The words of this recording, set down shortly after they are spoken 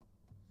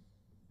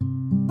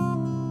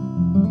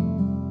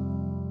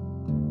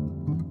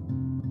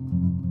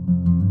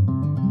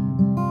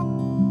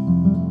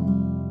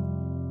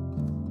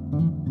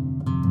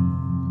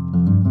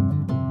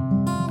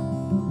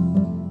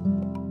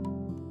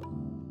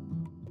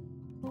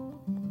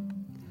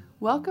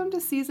Welcome to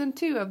Season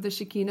 2 of the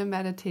Shekinah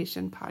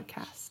Meditation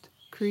Podcast,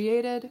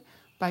 created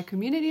by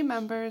community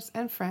members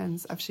and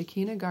friends of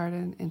Shekinah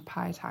Garden in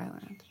Pai,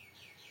 Thailand.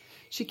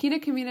 Shekinah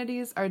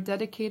communities are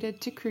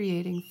dedicated to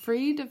creating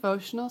free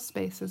devotional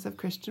spaces of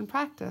Christian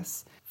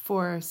practice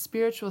for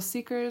spiritual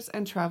seekers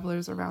and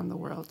travelers around the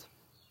world.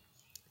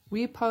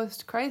 We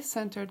post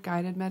Christ-centered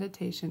guided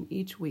meditation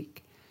each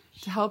week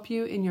to help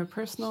you in your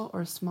personal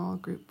or small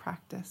group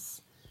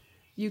practice.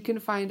 You can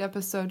find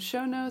episode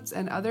show notes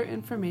and other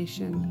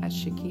information at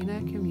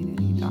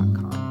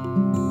shekinah.com.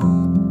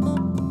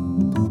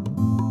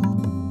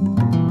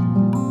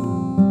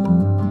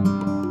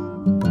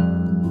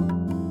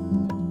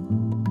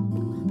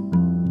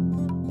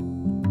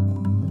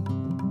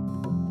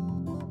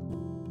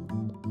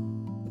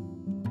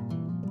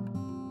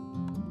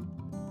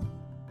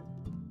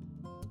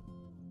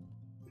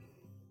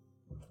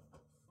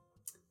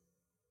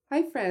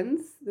 Hi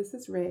friends, this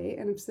is Ray,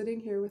 and I'm sitting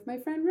here with my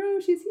friend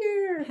Ro. She's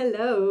here.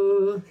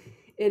 Hello.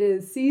 It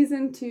is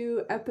Season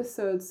 2,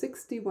 Episode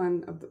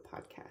 61 of the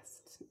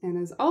podcast.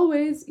 And as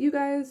always, you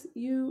guys,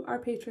 you are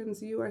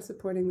patrons, you are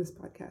supporting this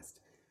podcast.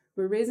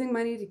 We're raising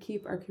money to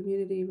keep our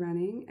community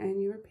running,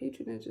 and your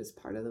patronage is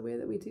part of the way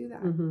that we do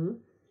that. Mm-hmm.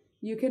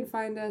 You can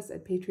find us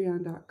at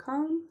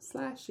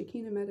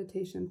patreon.com/Shekinah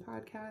Meditation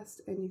Podcast,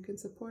 and you can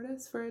support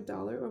us for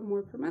 $1 or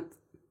more per month.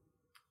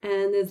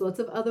 And there's lots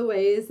of other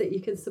ways that you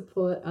can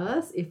support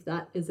us if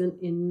that isn't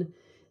in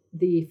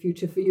the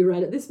future for you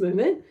right at this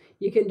moment.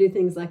 You can do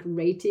things like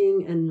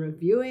rating and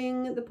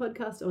reviewing the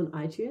podcast on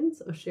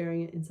iTunes or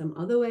sharing it in some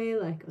other way,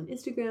 like on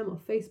Instagram or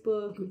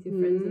Facebook with your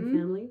friends and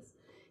families.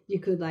 You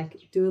could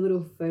do a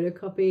little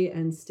photocopy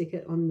and stick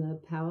it on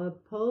the power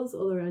poles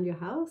all around your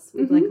house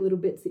with little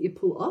bits that you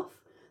pull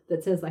off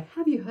that says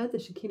have you heard the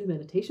Shekinah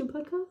Meditation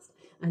Podcast?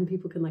 And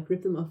people can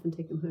rip them off and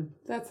take them home.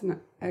 That's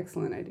an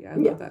excellent idea. I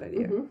love that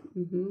idea.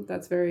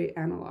 That's very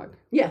analog.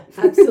 Yeah,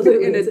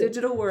 absolutely. In a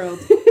digital world.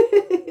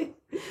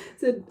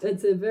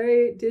 It's a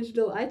very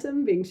digital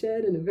item being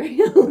shared in a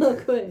very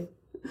analog way.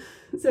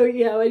 So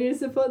yeah, when you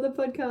support the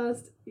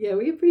podcast,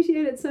 we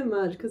appreciate it so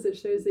much because it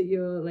shows that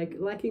you're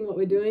liking what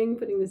we're doing,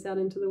 putting this out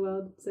into the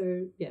world.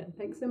 So yeah,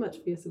 thanks so much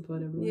for your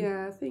support, everyone.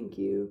 Yeah, thank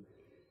you.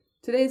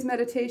 Today's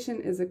meditation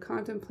is a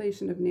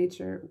contemplation of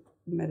nature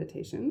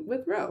meditation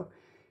with Ro.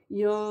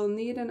 You'll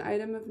need an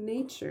item of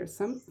nature,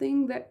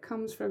 something that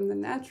comes from the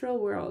natural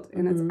world.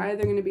 And it's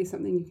either going to be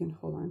something you can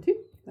hold on to,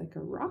 like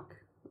a rock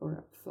or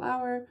a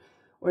flower,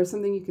 or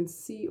something you can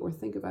see or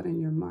think about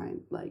in your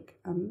mind, like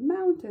a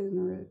mountain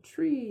or a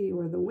tree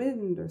or the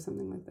wind or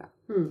something like that.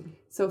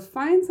 So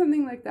find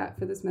something like that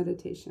for this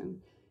meditation.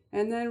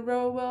 And then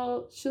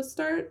she'll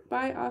start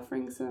by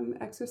offering some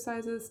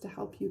exercises to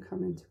help you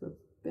come into a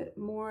bit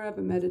more of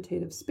a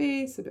meditative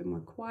space, a bit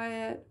more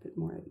quiet, a bit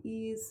more at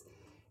ease,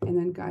 and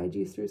then guide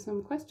you through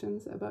some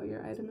questions about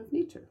your item of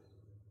nature.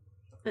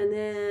 And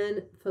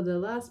then for the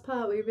last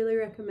part, we really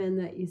recommend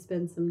that you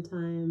spend some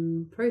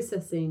time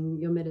processing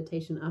your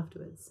meditation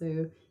afterwards.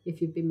 So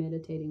if you've been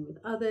meditating with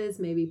others,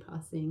 maybe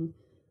passing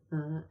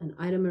an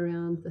item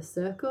around the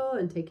circle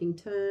and taking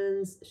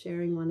turns,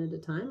 sharing one at a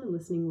time and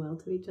listening well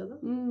to each other.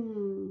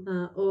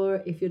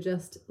 Or if you're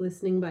just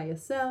listening by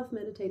yourself,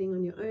 meditating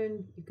on your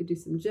own, you could do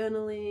some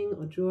journaling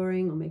or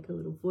drawing or make a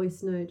little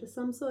voice note, just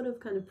some sort of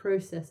kind of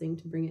processing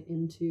to bring it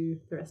into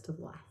the rest of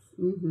life.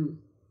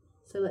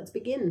 So let's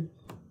begin.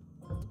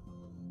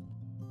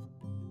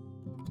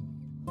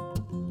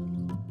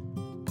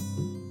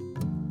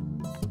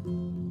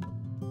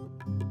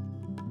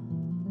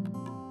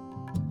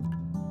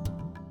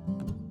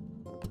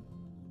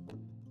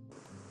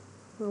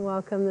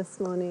 Welcome this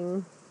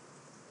morning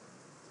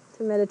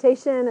to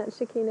meditation at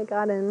Shekinah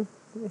Garden,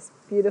 this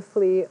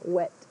beautifully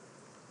wet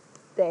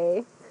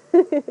day.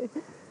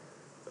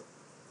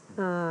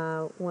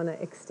 Want to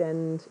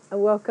extend a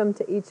welcome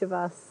to each of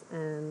us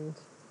and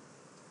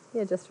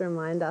just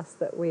remind us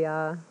that we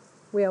are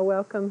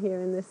welcome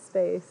here in this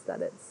space,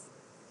 that it's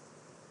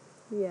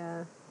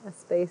a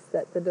space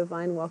that the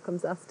divine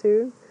welcomes us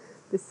to.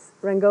 This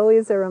Rangoli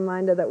is a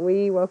reminder that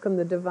we welcome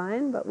the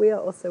divine, but we are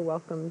also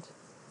welcomed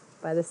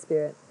by the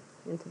Spirit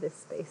into this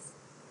space.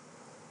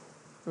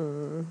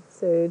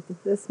 So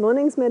this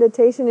morning's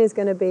meditation is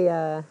going to be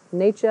a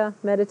nature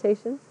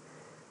meditation.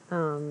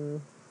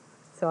 So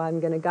I'm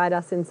going to guide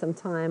us in some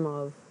time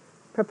of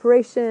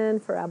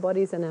preparation for our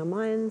bodies and our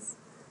minds.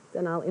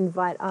 Then I'll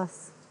invite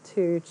us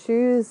to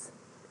choose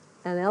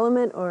an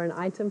element or an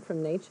item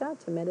from nature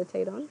to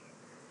meditate on.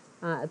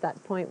 At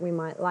that point, we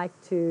might like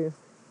to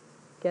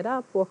get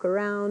up, walk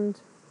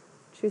around,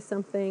 choose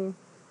something.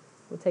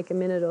 We'll take a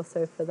minute or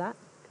so for that.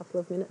 Couple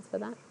of minutes for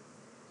that,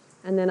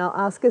 and then I'll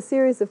ask a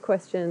series of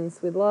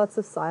questions with lots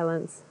of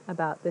silence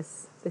about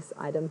this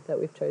item that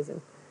we've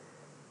chosen.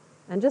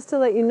 And just to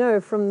let you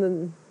know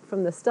from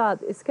the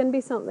start, this can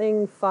be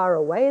something far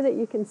away that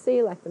you can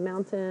see, like the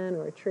mountain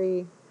or a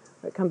tree,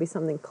 or it can be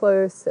something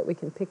close that we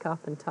can pick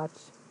up and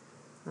touch.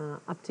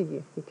 Up to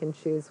you. You can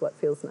choose what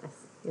feels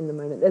nice in the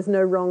moment. There's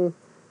no wrong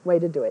way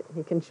to do it.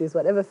 You can choose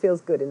whatever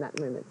feels good in that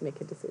moment.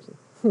 Make a decision.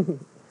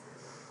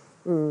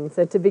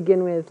 So to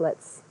begin with,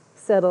 let's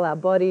settle our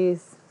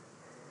bodies,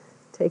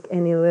 take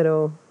any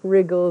little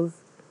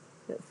wriggles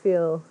that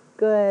feel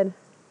good.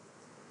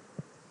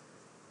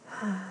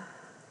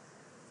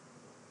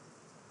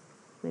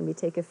 Maybe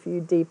take a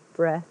few deep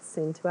breaths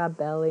into our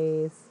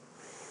bellies,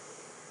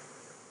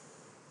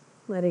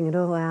 letting it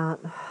all out.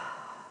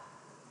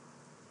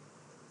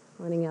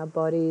 Letting our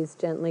bodies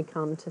gently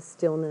come to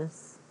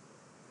stillness.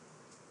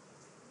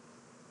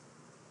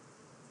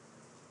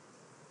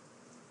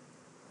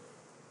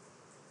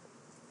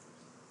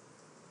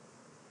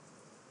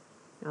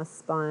 Our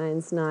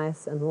spine's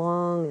nice and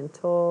long and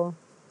tall,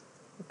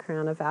 the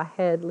crown of our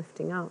head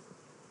lifting up.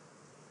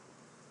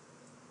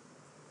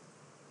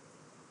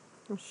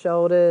 Our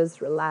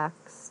shoulders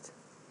relaxed,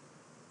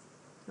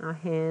 our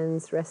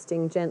hands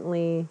resting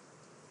gently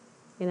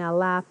in our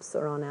laps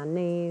or on our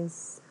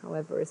knees,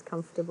 however is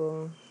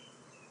comfortable.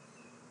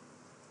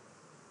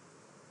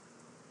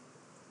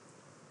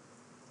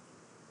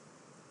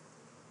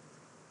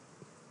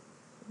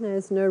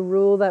 There's no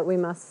rule that we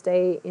must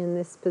stay in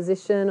this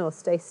position or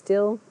stay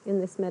still in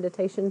this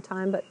meditation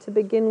time, but to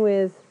begin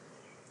with,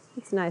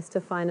 it's nice to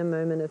find a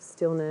moment of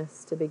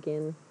stillness to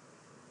begin,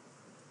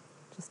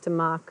 just to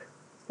mark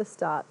the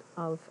start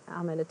of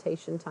our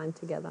meditation time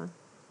together.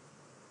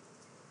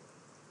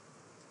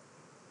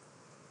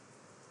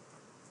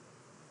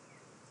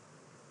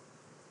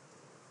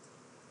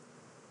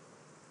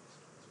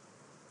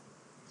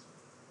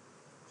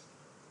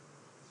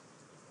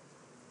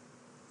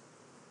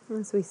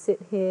 As we sit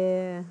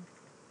here,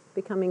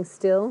 becoming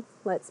still,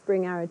 let's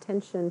bring our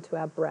attention to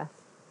our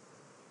breath.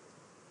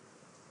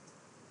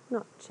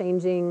 Not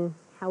changing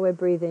how we're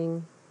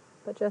breathing,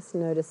 but just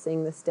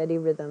noticing the steady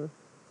rhythm.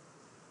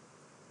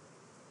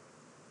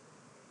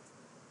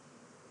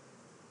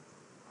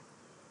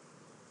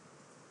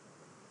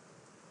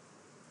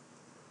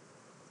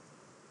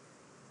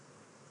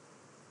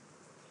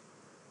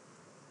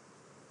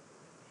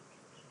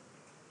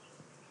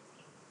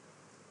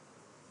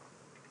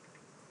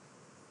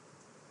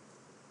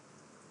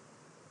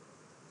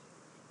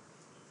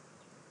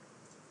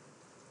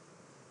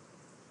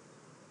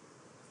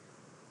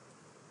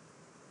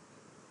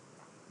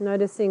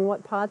 Noticing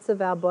what parts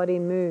of our body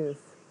move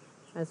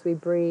as we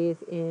breathe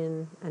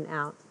in and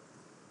out.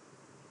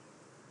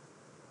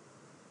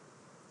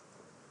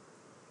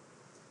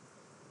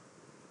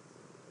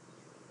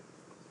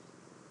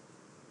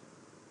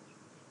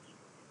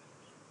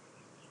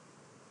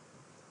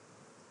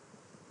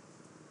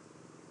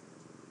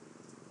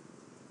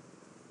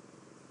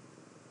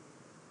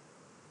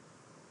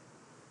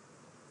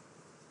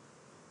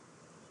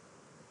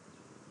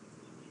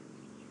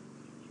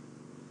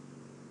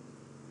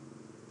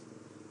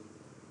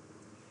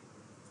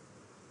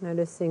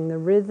 Noticing the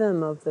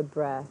rhythm of the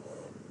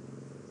breath.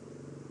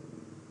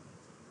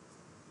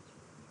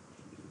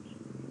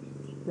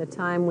 The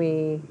time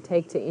we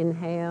take to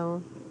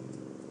inhale.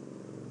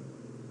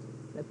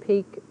 The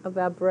peak of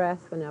our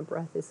breath when our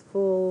breath is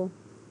full.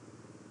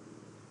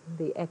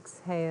 The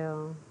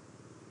exhale.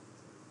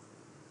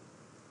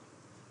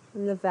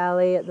 And the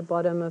valley at the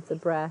bottom of the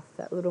breath,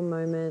 that little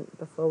moment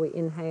before we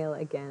inhale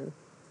again.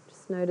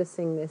 Just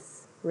noticing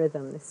this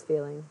rhythm, this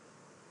feeling.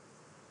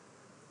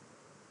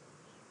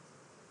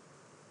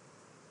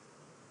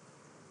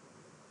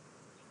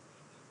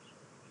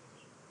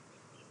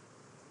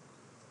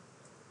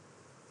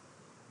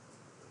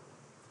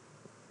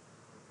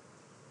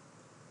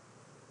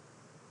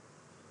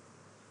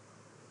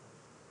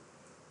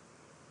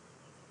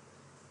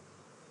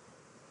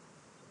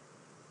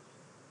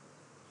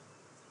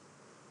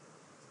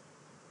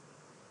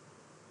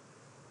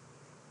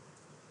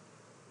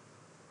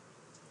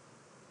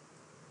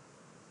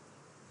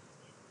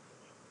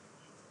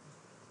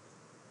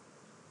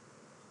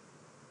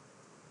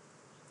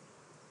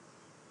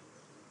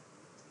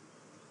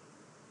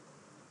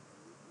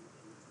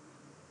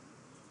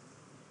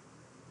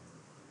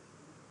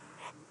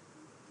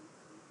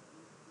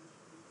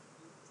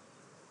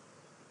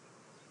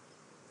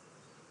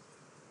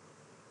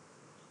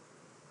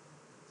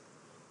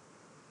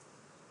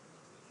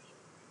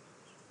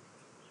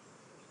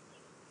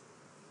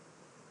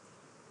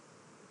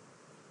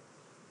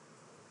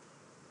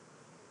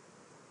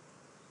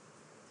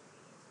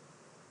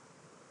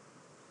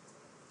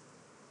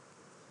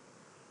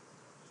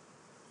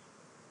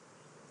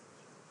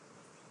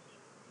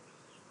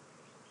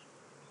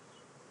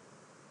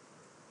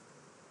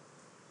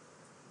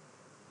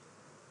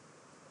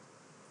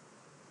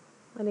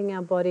 Letting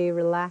our body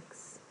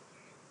relax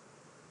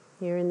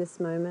here in this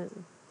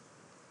moment.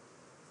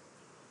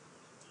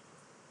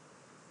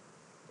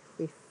 If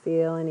we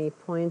feel any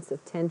points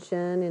of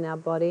tension in our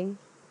body,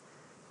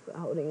 if we're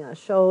holding our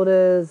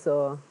shoulders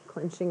or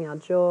clenching our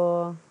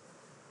jaw,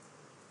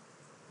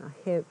 our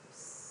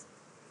hips,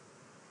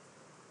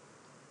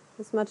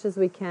 as much as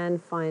we can,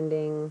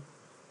 finding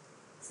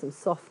some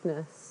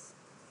softness,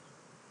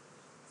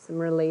 some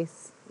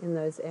release in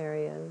those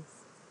areas.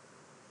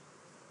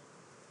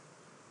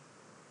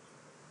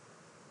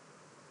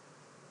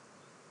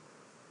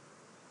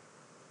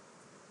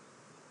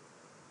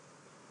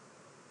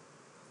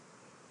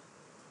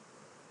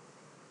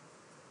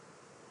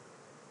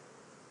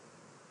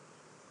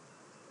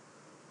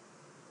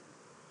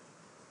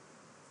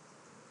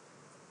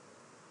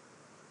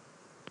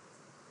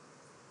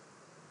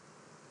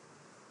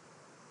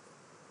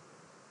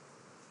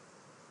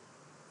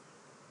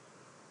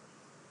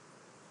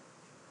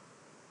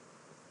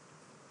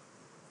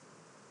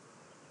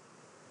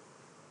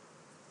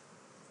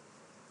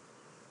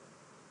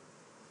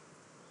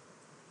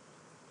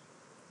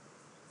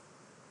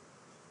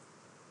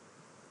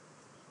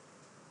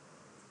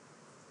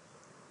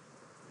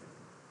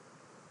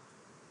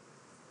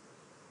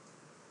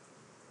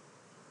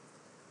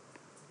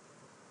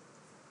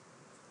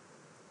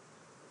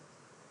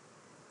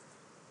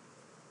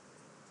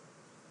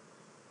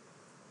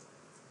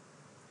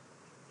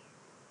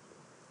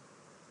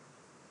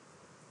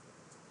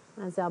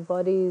 As our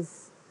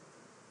bodies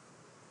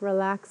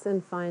relax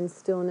and find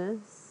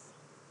stillness,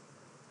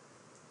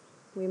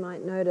 we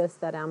might notice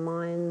that our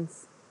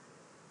minds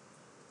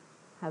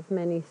have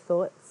many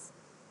thoughts.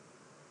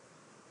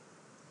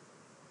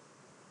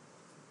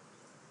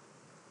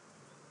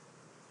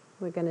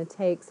 We're going to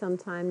take some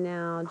time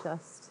now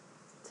just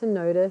to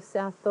notice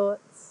our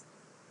thoughts,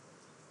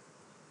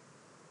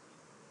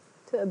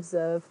 to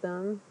observe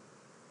them.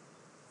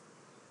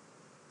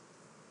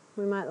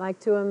 We might like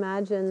to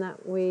imagine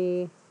that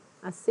we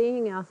are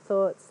seeing our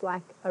thoughts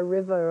like a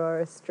river or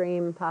a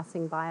stream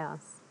passing by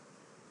us.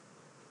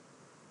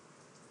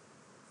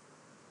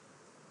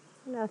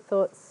 And our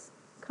thoughts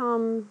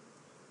come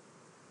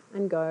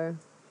and go,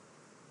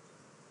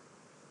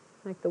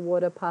 like the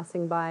water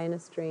passing by in a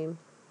stream.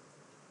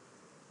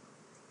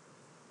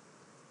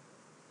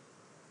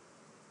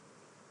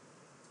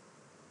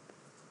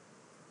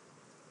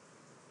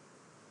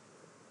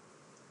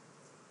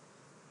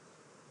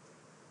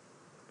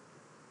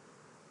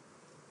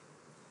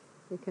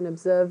 We can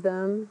observe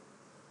them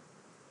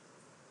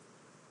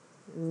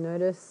and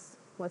notice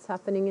what's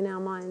happening in our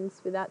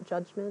minds without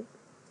judgment,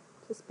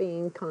 just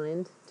being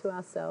kind to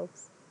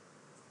ourselves.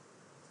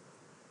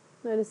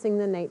 Noticing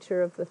the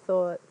nature of the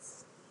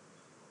thoughts,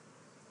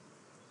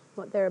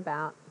 what they're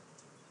about,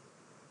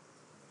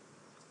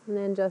 and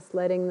then just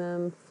letting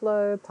them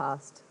flow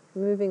past,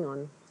 moving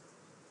on,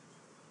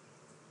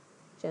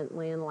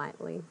 gently and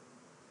lightly.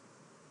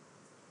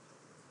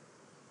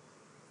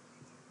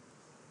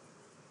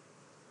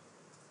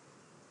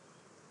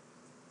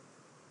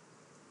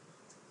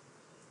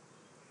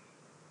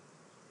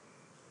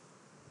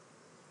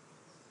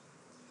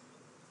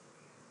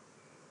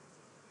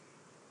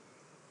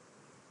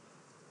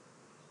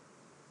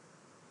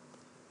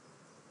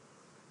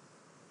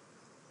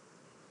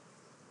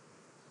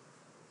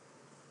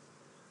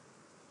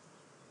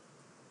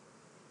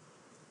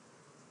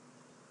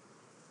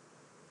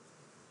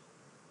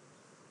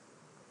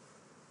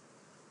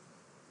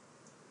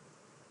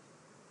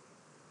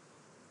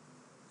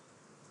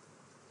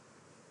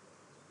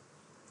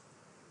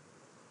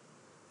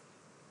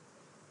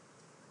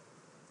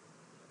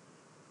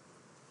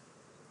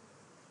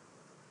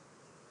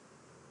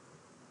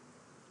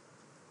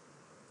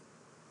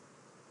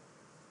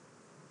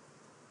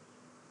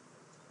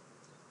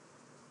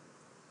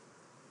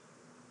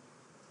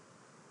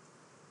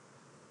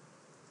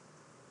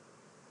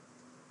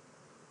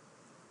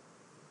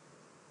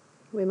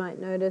 We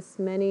might notice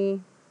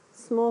many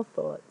small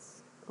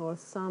thoughts or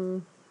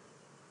some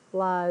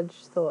large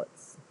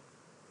thoughts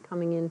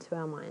coming into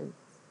our minds.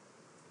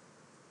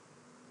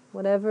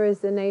 Whatever is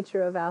the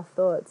nature of our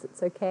thoughts,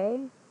 it's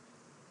okay.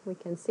 We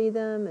can see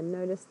them and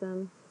notice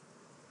them,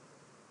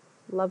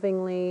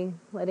 lovingly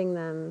letting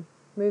them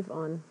move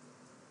on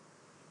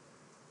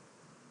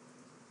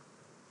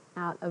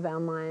out of our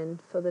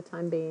mind for the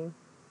time being.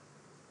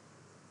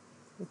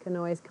 We can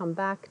always come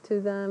back to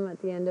them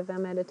at the end of our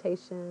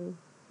meditation,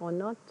 or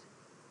not,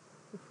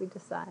 if we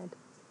decide.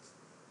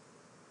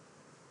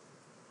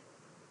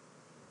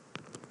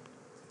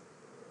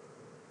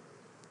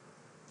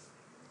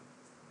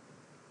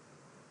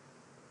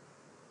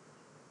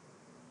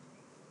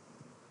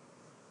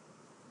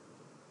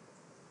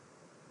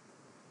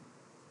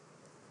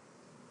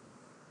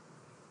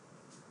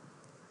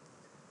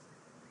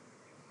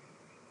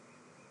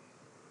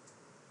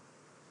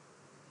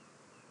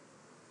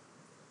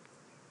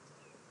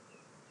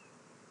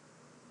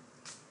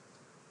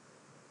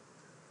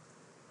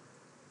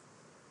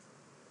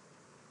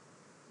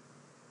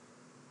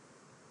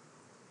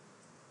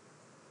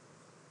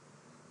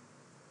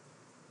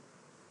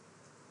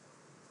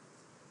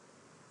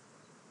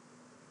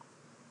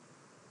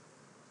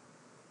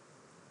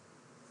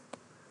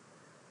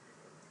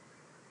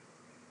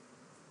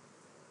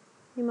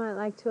 You might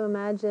like to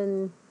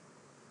imagine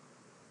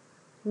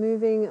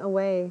moving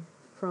away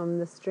from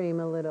the stream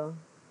a little,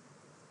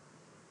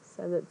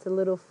 so that it's a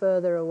little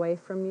further away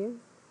from you.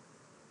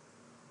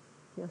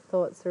 Your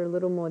thoughts are a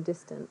little more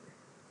distant.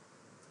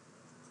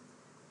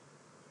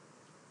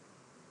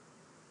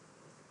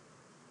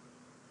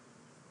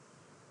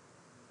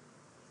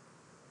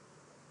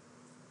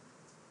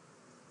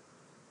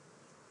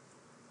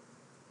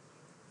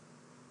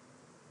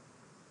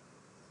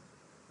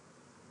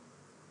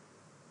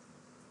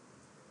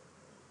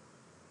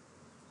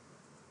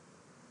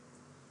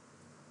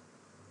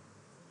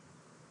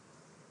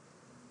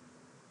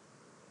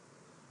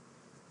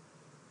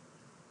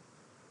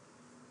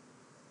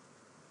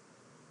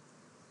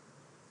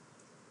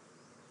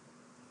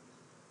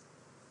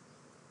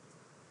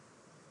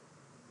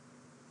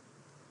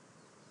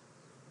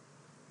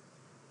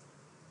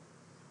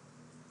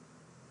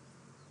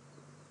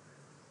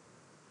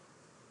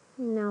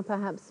 Now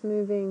perhaps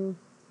moving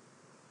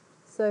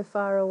so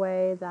far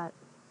away that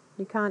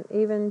you can't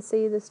even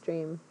see the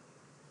stream,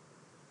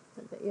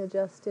 but that you're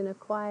just in a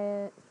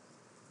quiet,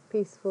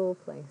 peaceful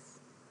place.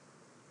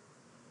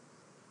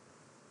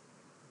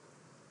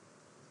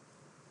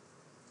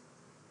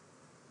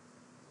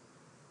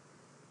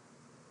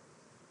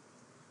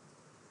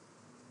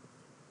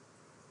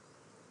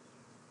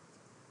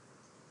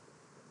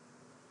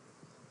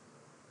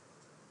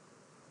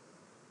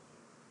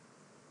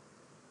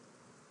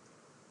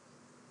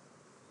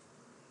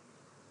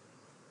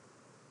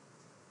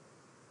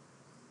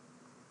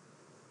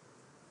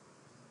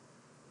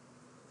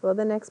 For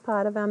the next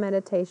part of our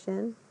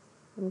meditation,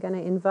 I'm going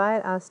to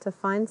invite us to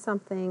find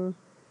something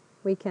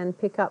we can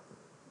pick up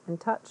and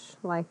touch,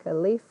 like a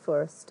leaf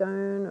or a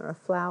stone or a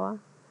flower,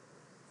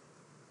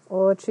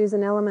 or choose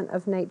an element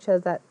of nature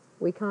that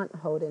we can't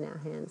hold in our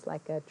hands,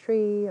 like a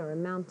tree or a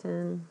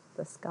mountain,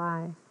 the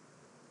sky,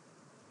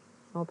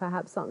 or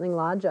perhaps something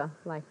larger,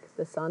 like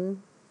the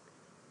sun,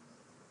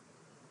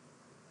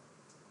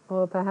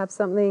 or perhaps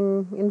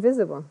something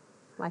invisible,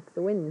 like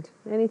the wind,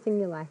 anything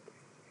you like.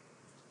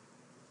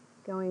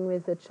 Going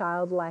with a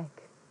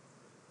childlike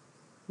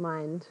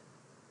mind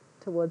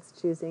towards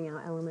choosing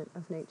our element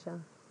of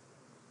nature.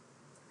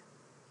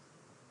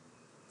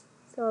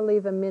 So I'll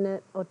leave a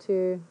minute or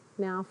two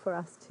now for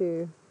us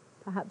to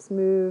perhaps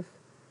move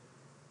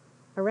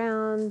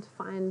around,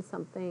 find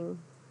something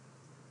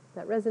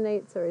that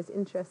resonates or is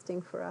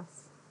interesting for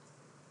us,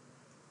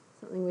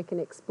 something we can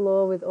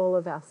explore with all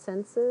of our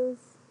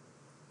senses,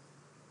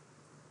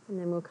 and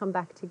then we'll come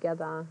back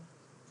together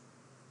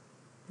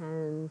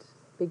and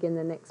begin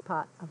the next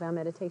part of our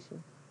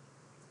meditation.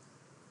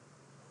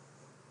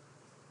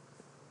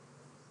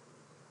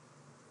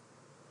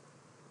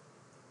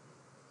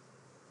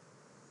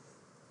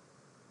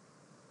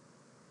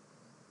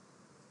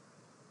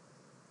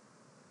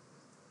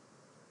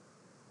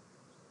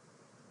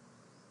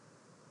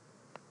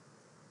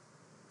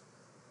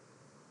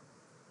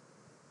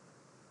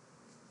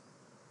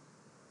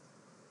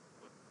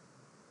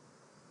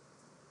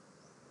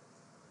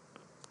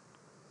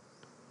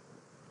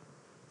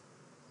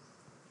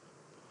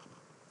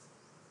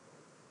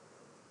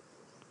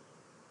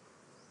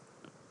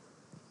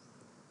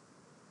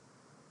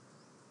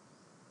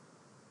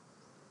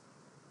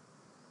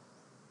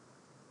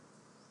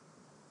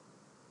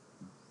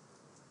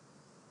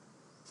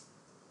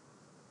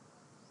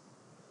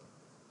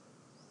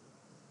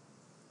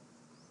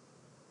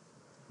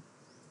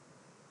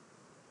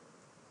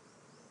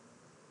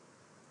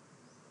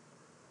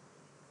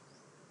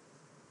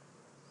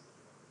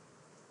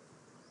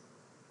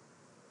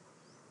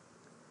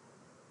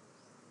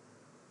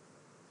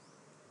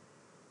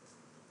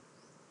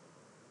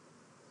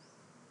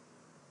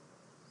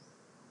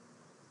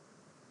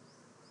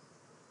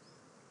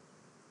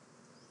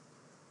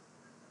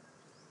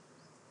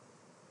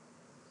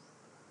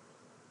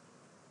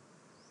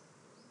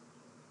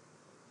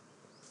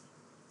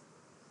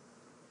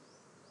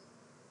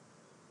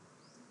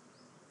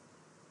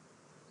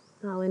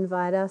 I'll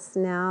invite us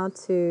now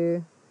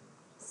to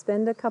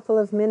spend a couple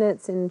of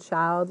minutes in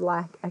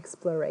childlike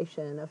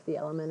exploration of the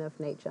element of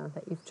nature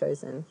that you've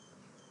chosen.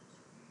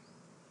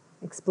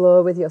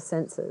 Explore with your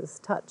senses.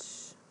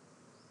 Touch,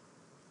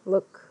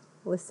 look,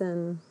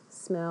 listen,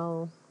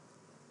 smell,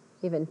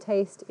 even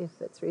taste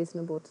if it's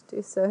reasonable to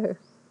do so.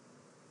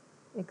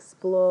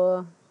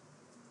 Explore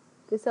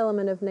this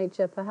element of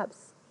nature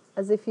perhaps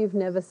as if you've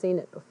never seen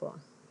it before.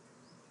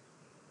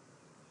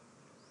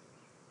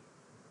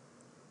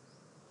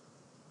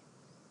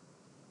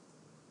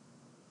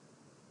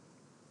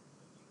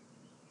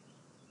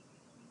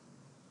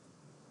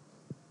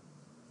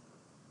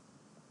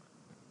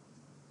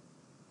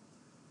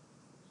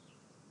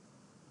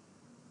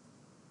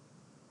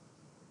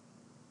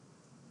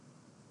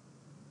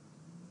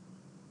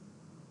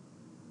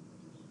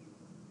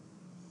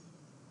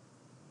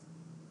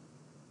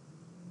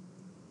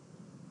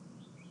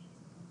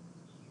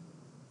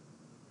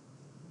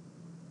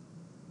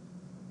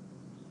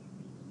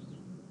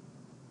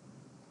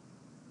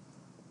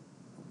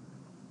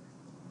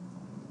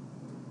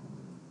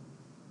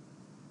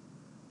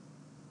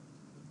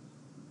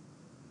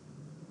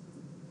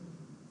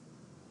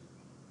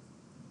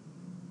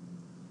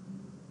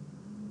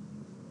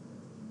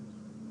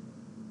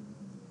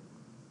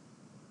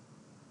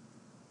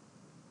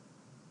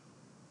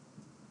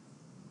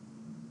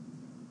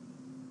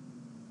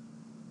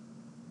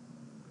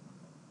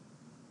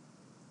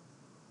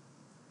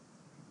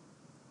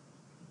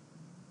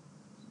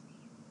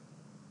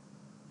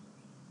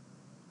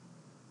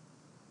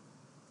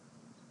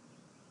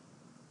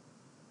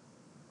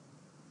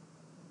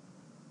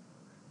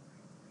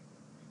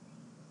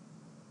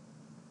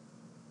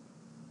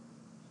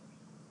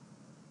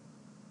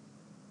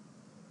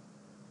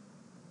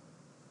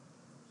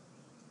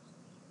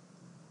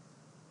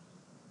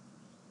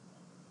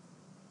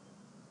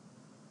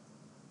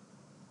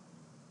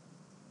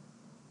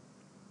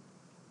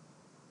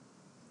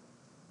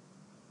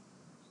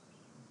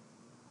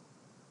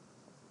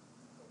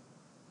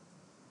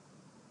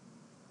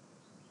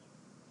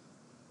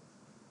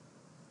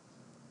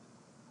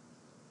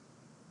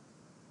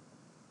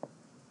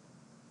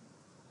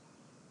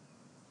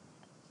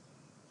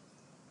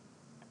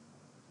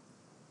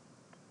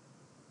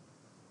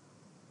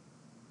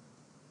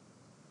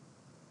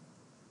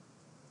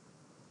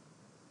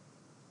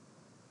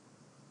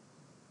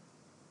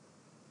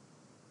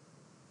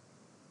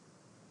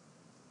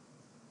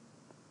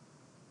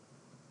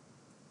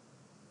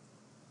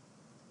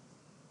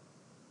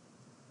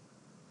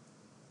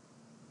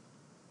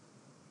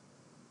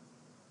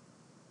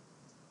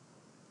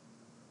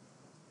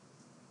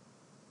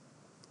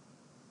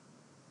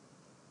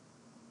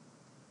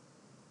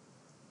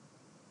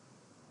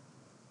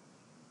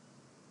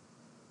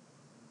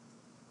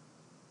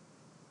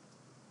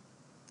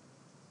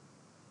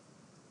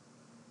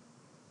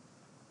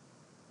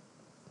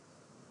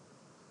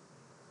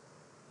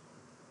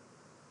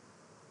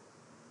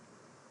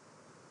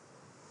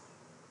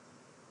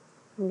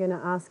 I'm going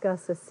to ask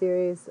us a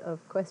series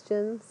of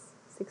questions,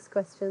 6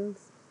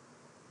 questions,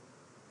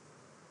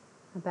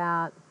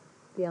 about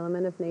the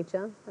element of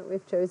nature that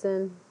we've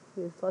chosen,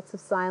 with lots of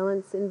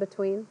silence in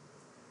between.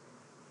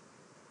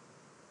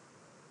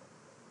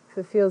 If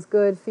it feels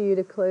good for you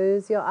to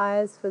close your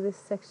eyes for this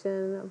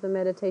section of the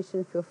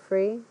meditation, feel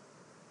free.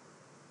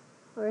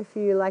 Or if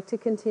you like to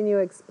continue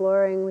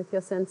exploring with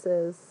your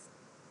senses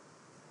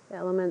the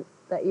element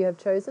that you have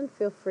chosen,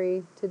 feel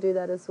free to do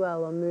that as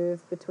well, or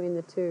move between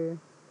the two.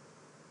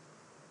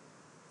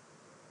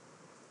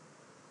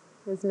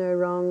 There's no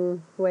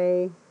wrong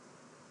way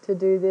to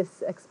do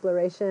this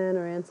exploration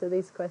or answer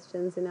these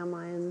questions in our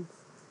minds.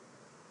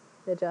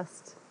 They're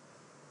just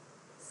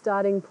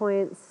starting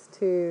points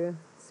to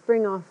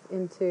spring off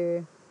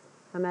into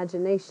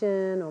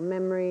imagination or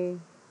memory,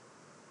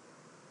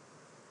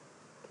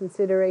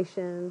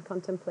 consideration,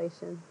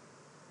 contemplation.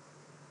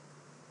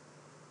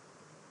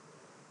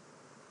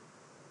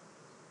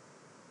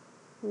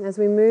 And as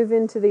we move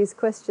into these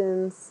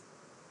questions,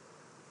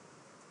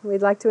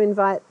 we'd like to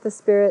invite the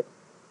Spirit,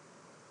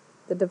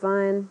 the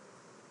Divine,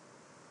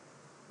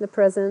 the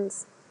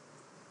Presence.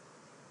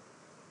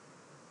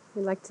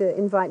 We'd like to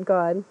invite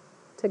God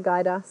to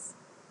guide us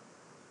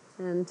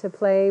and to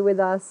play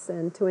with us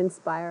and to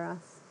inspire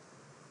us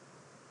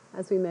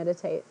as we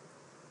meditate.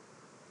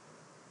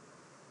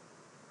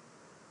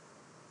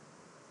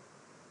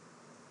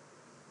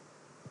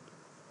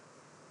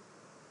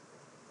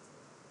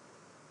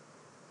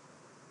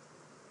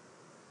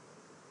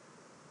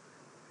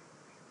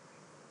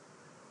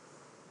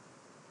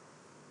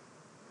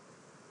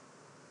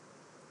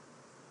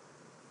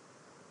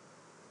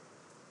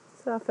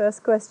 So our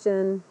first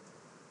question: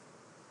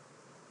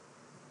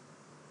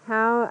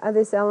 how are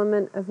this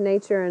element of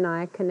nature and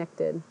I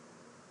connected?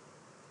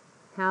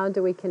 How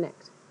do we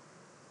connect?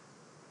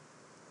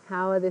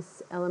 How are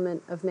this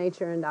element of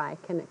nature and I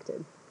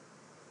connected?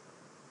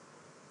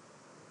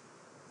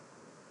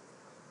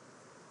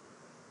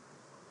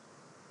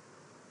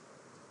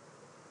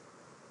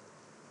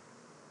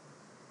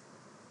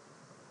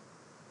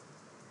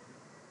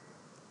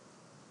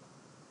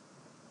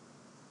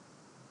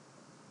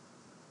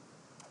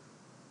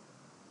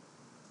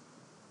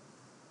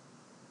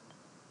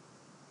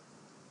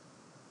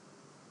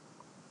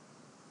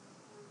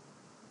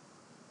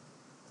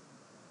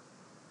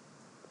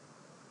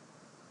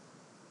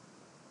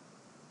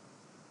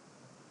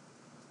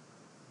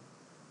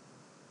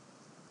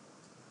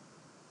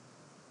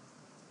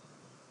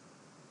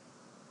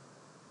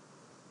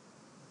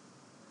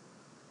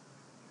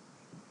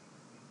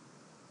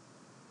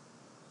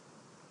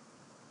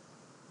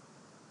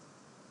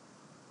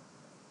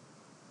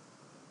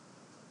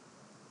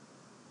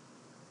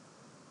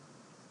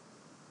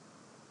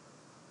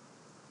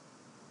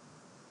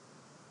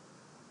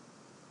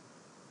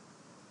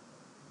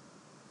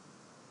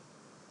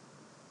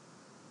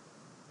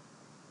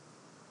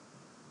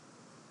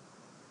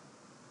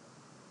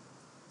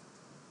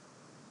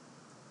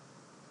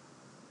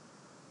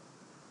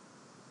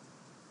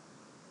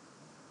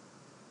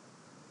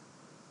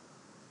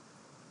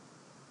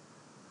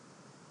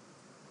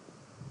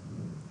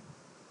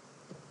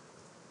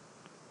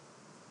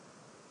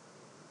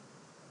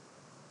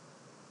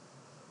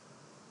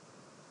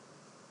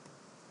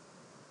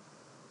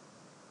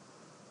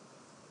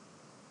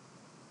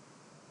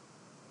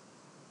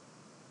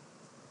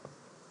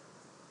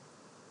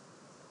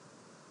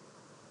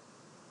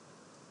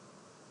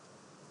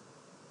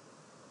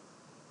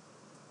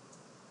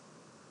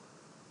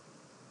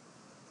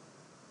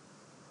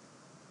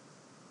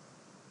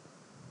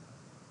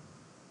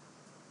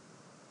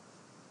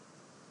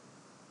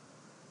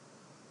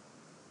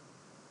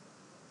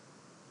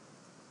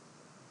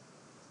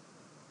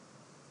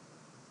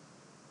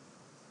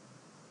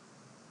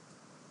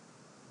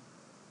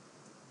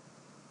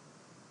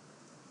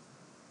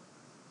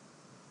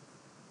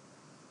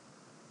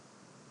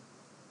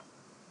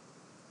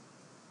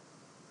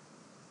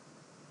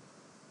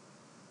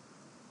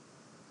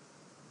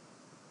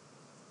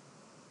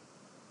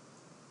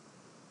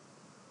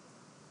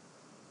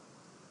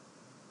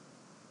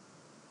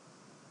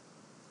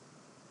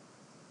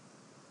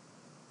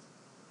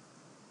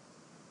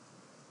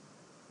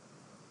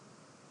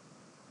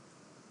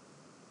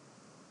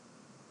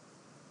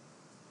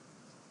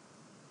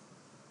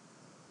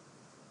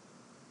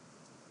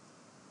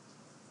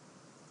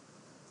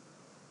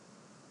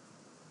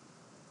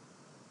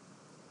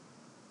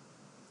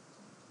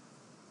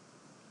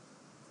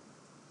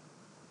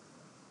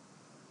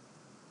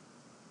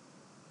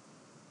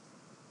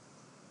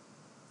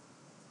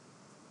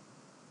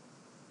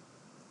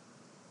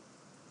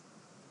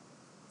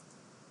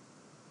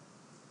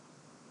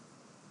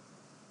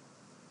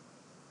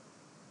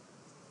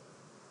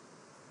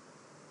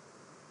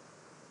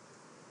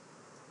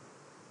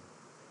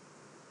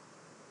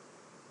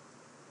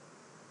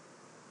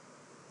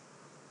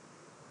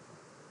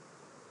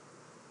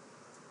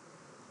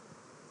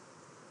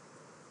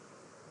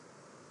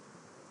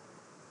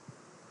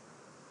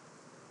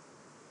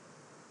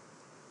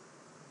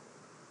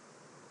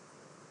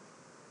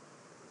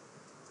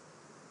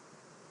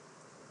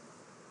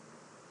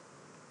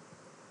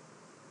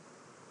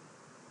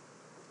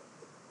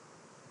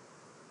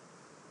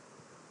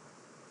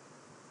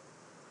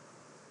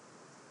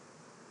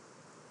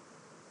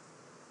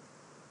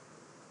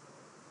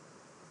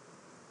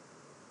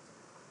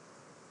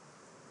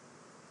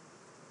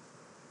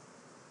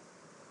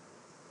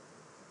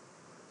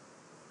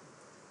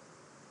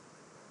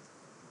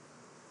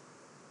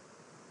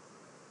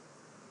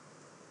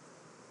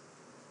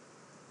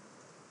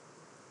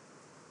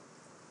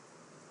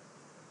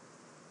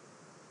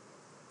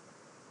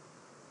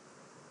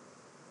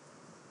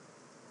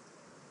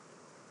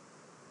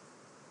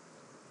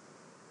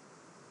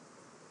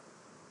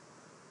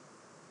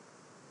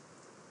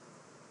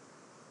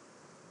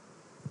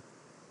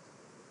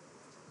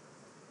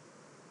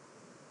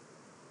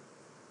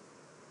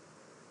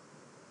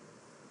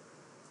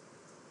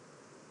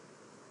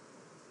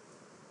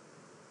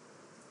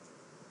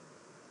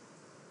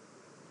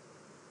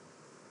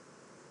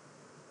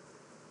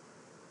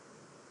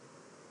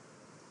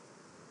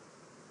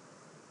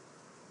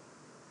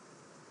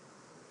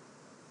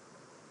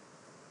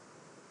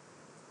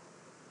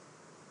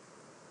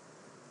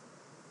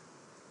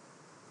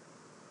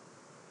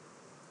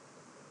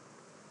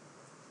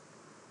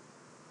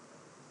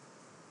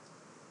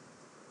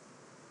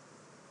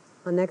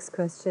 Our next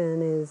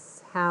question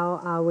is,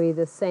 how are we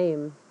the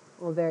same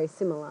or very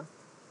similar?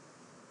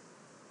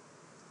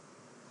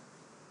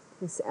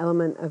 This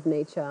element of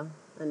nature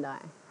and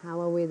I.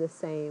 How are we the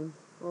same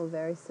or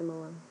very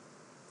similar?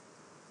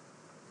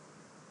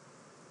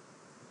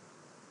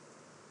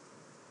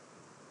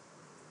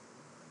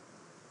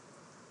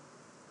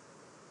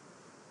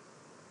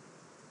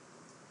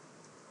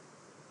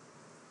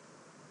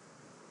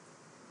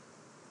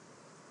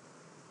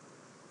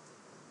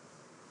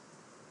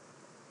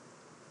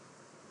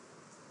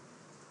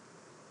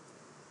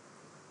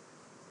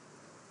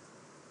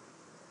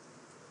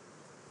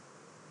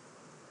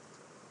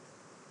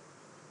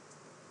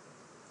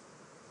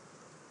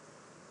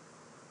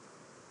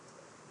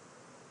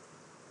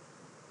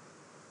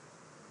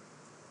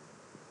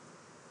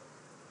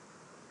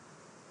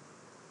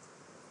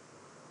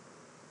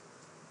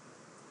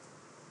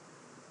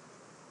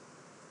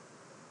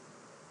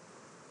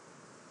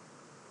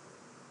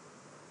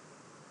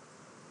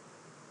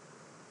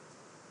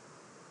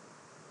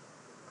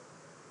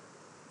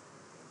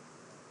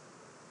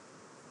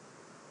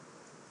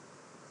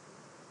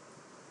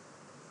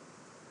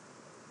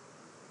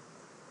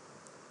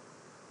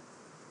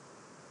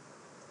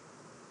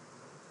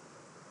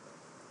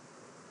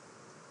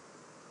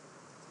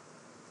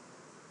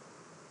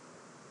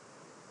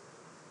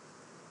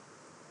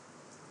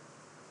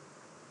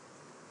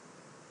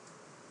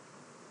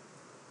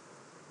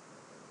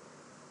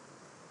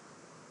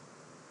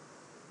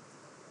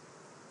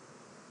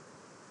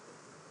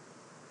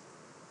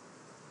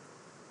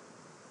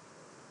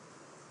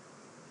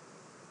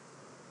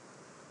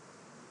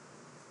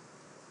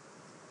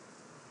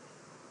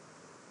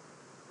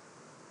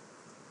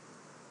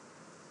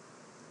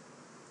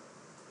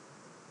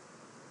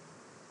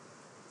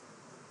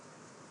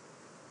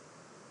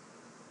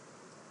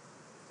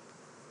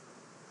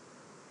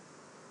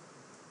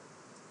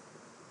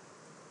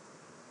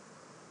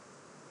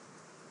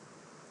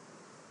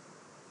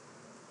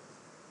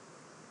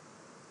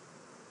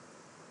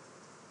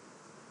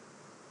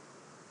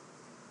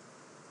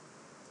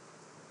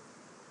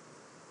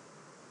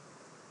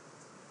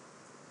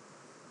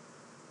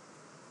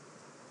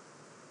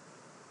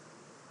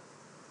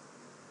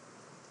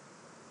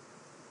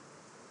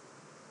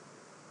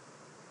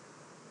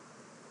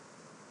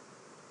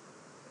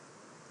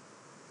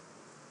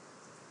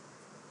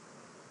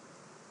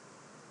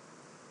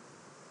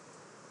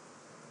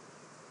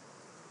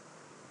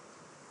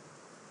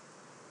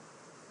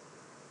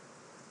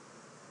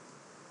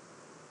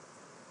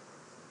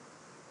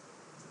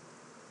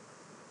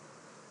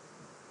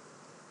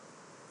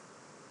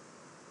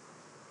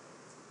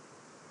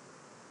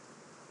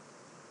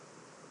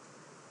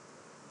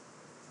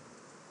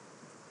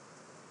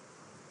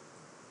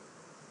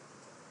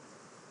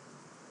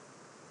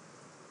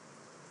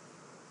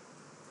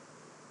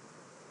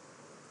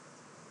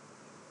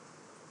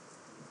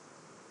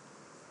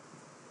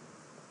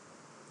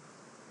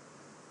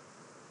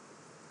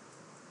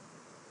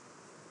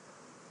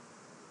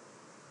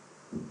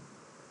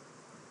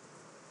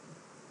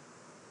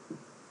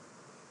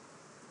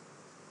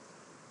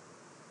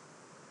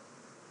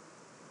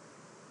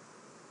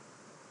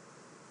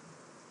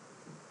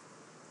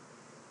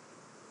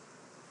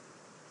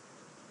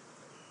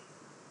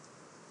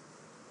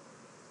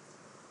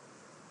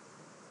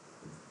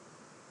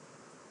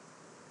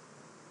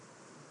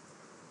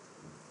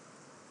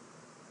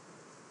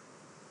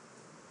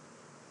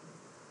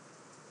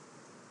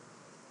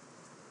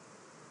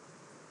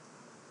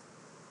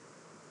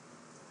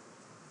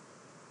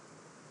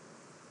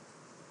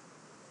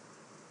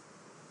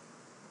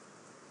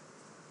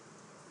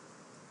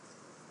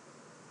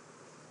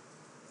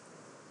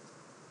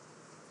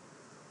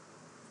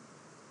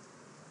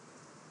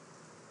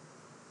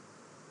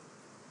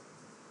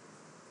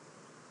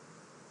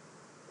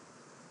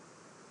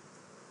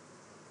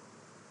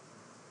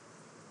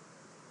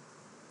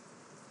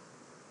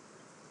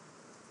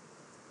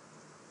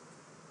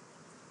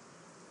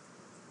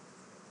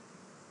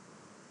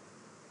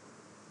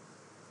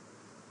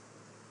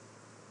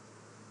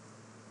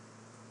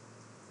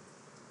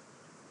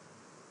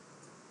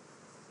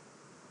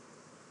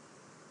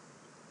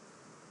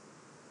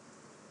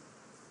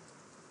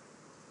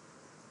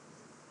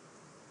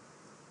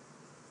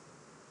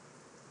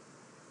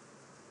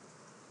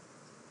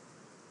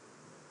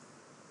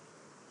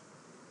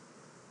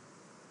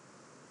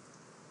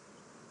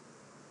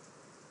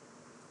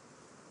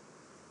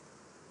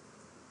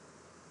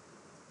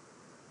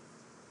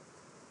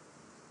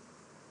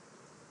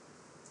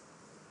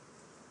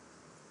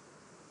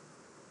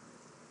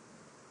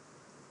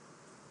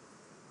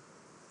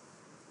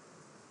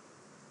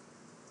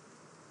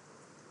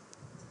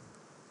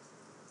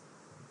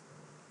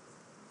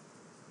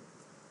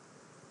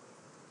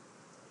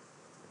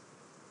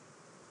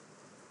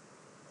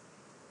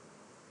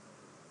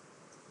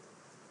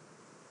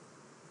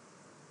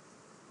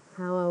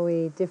 How are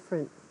we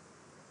different?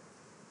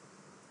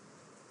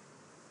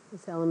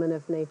 This element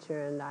of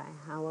nature and I.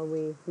 How are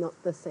we not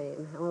the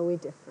same? How are we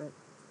different?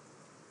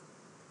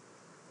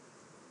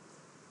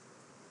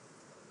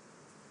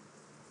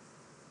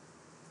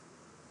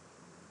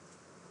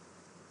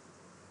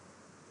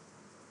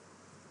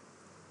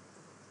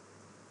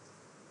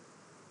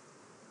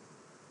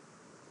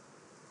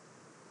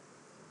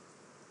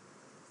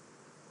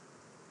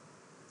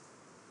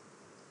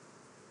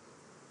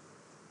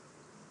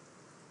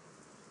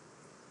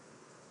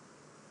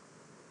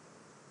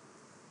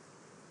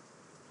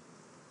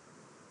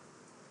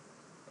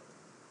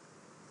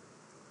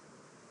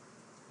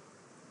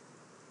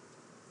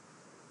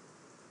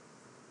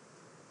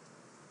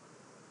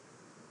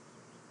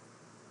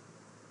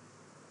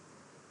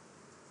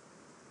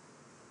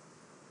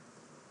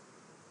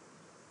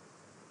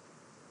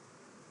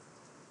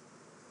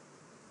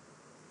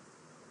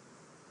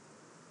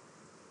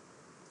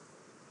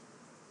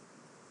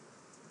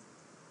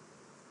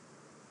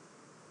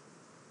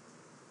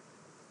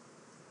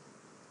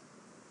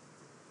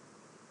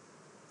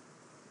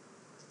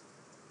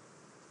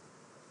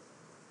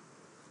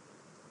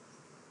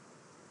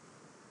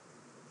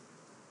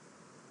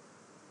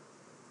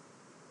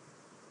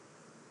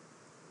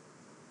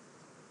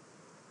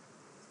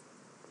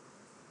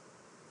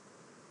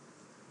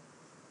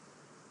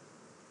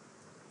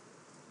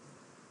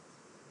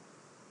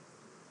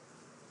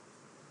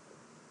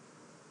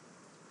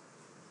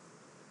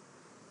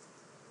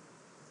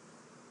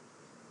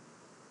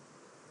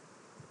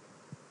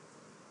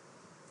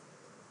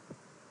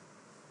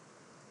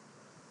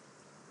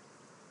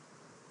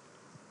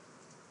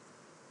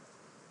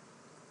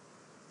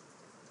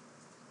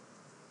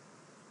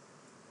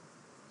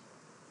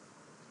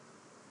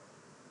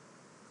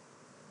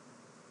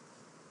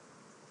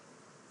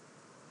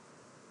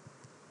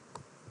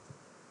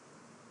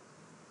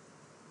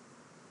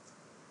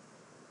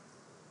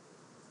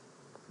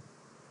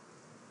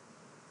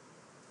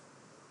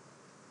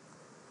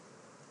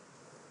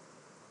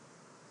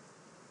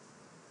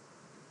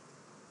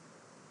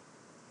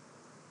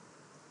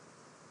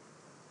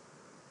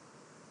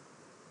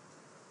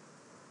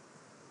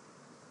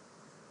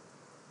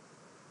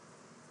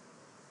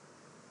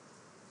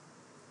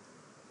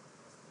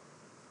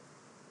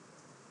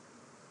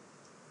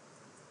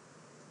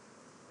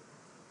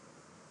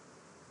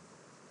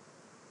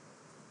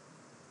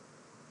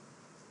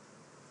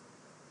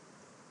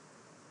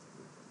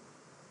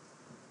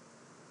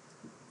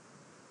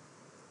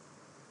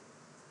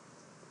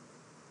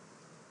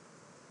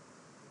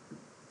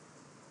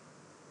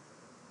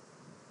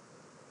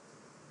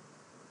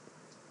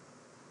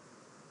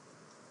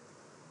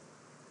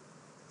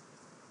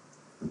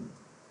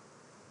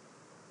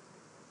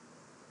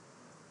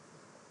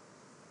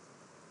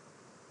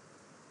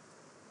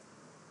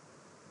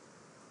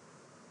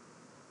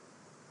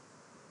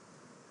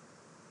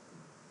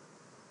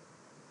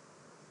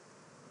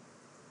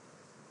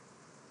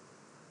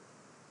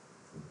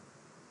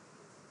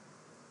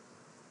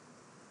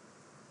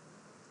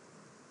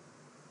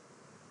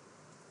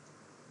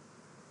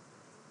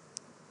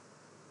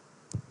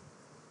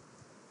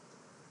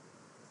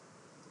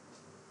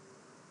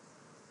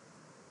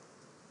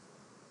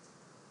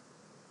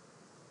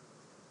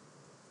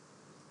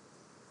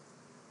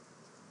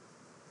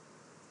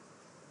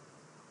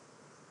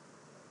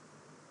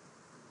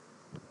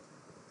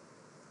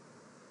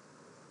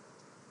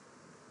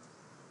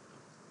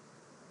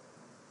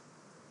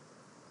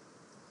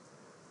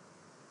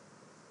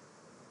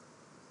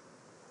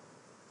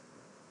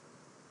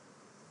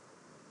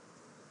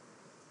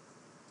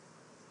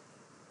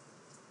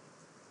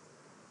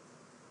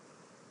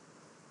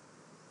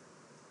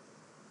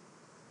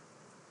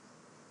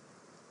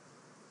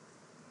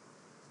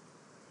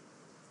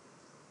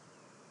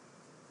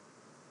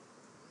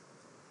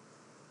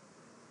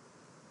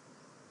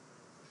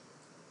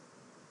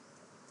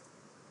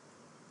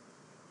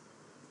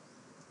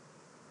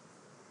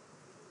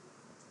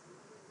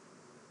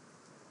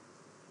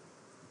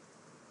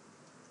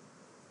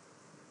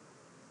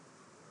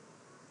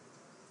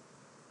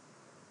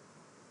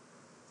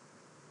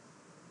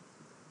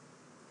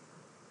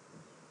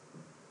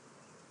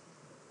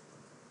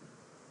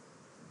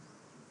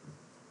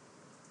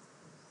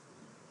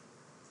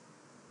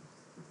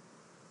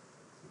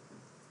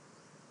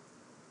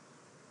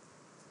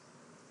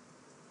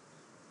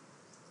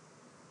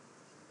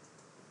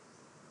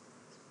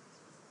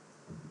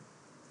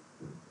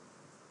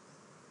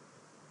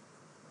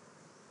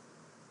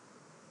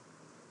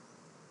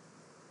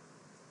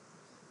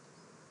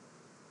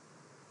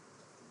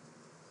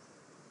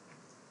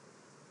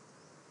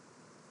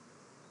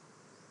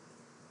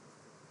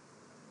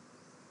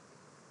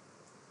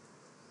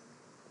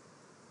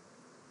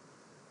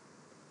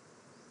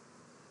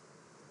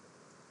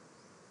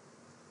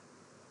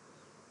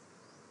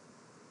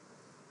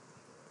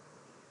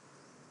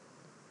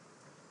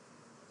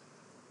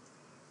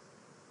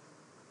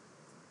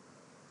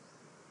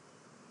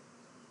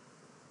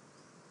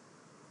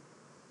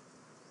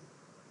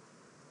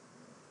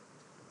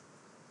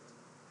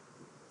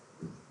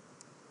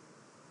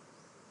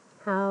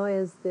 How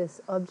is this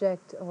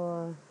object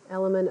or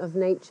element of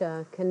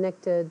nature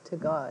connected to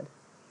God?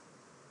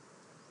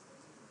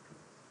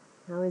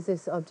 How is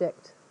this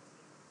object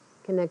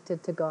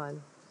connected to God?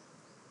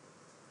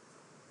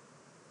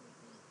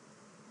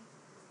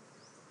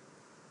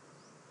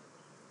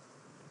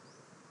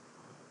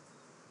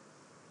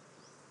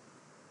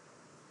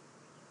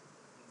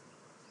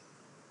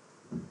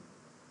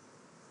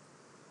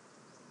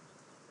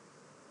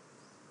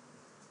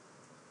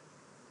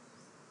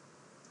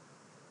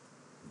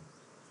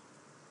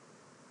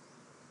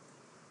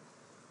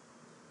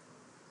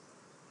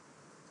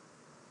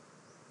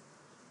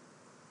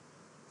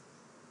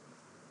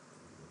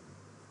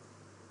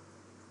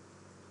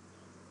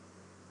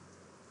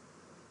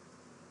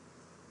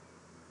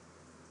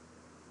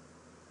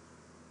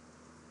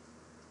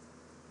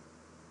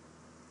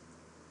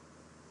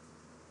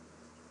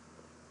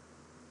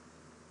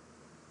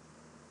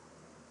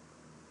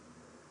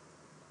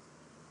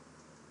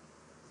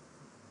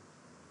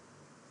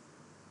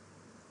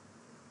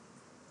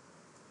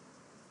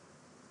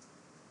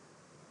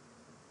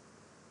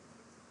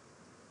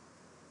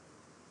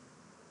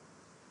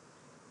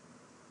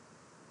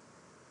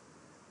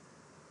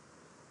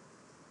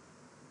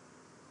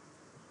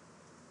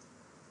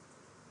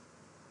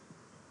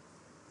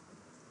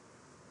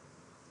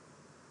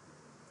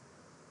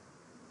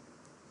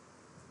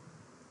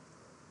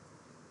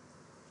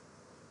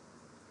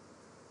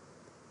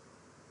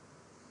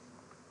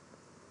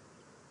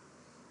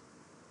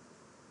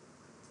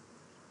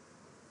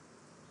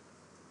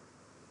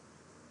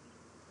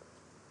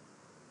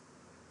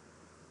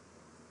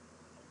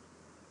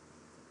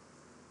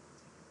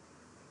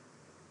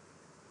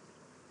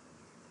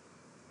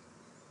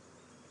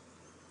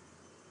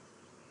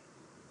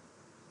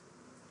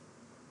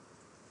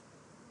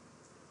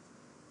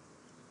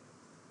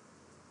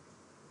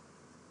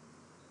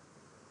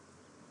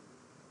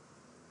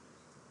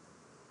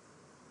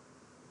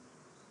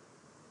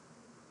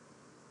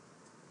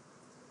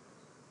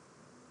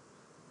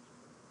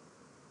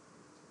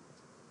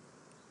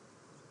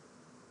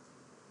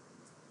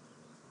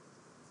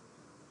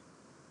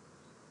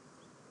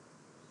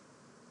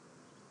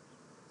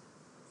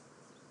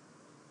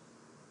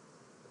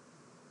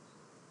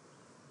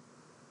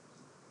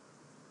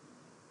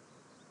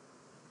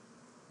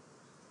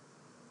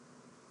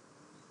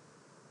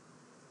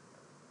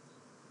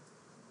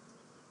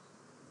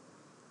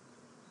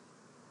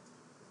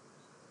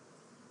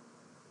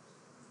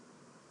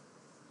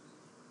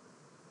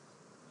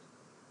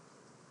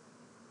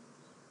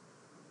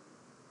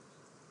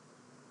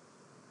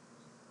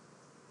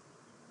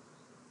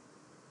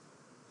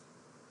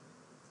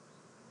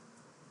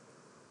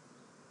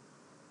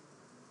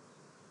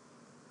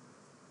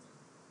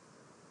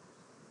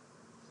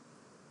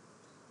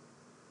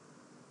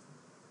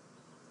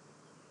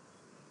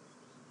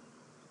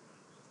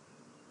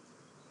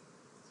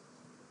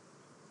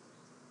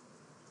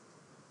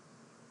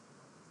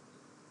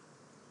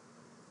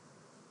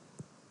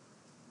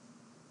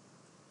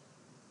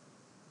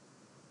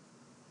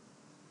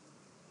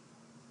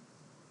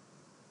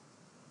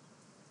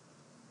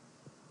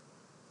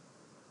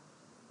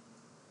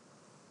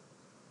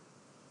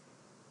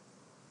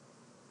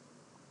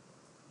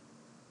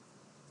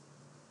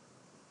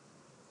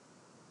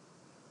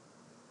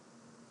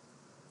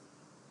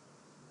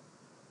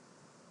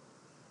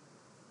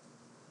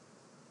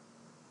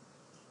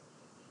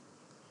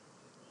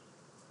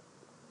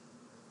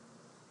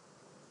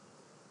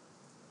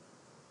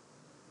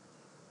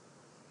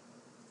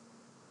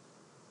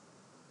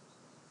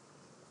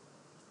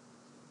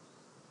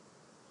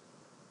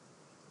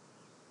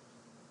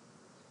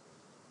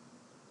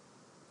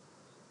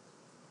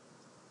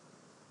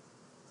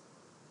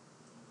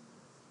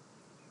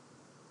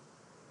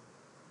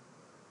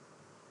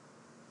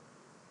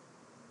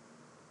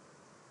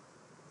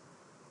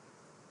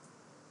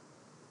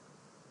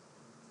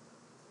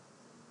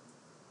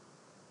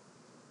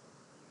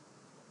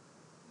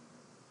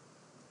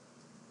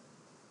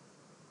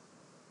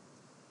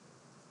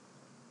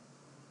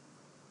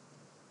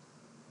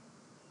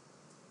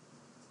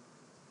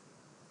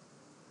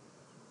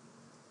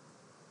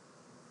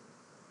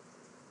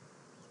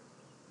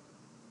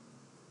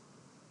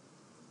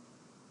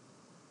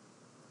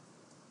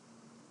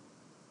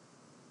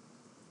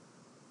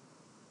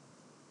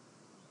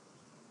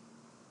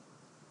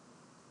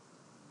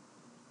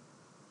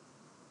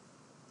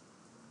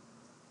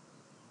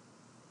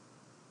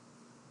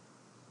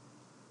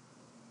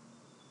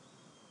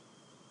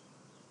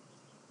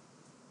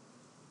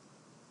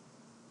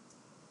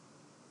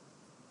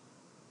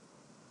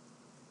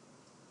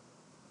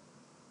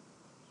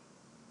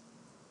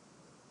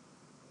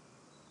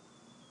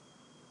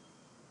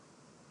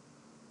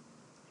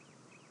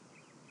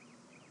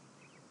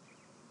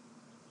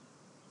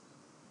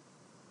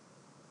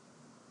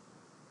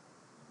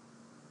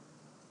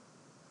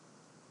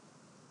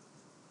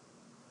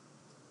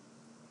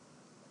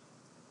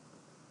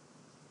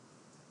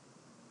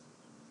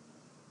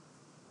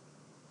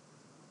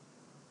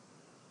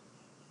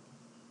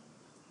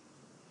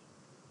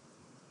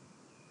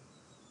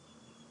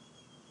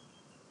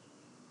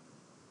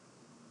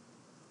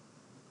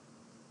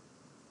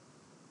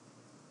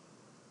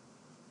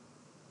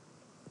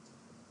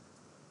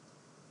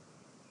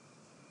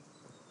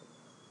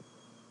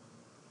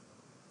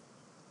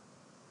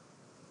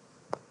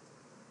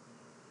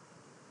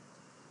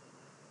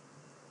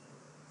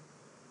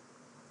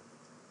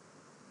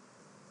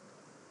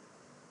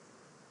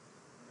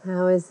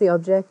 How is the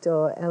object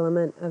or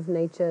element of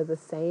nature the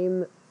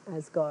same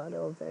as God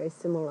or very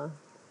similar?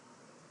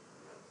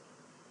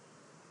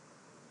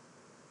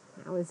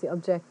 How is the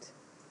object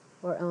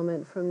or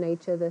element from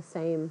nature the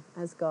same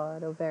as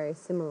God or very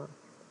similar?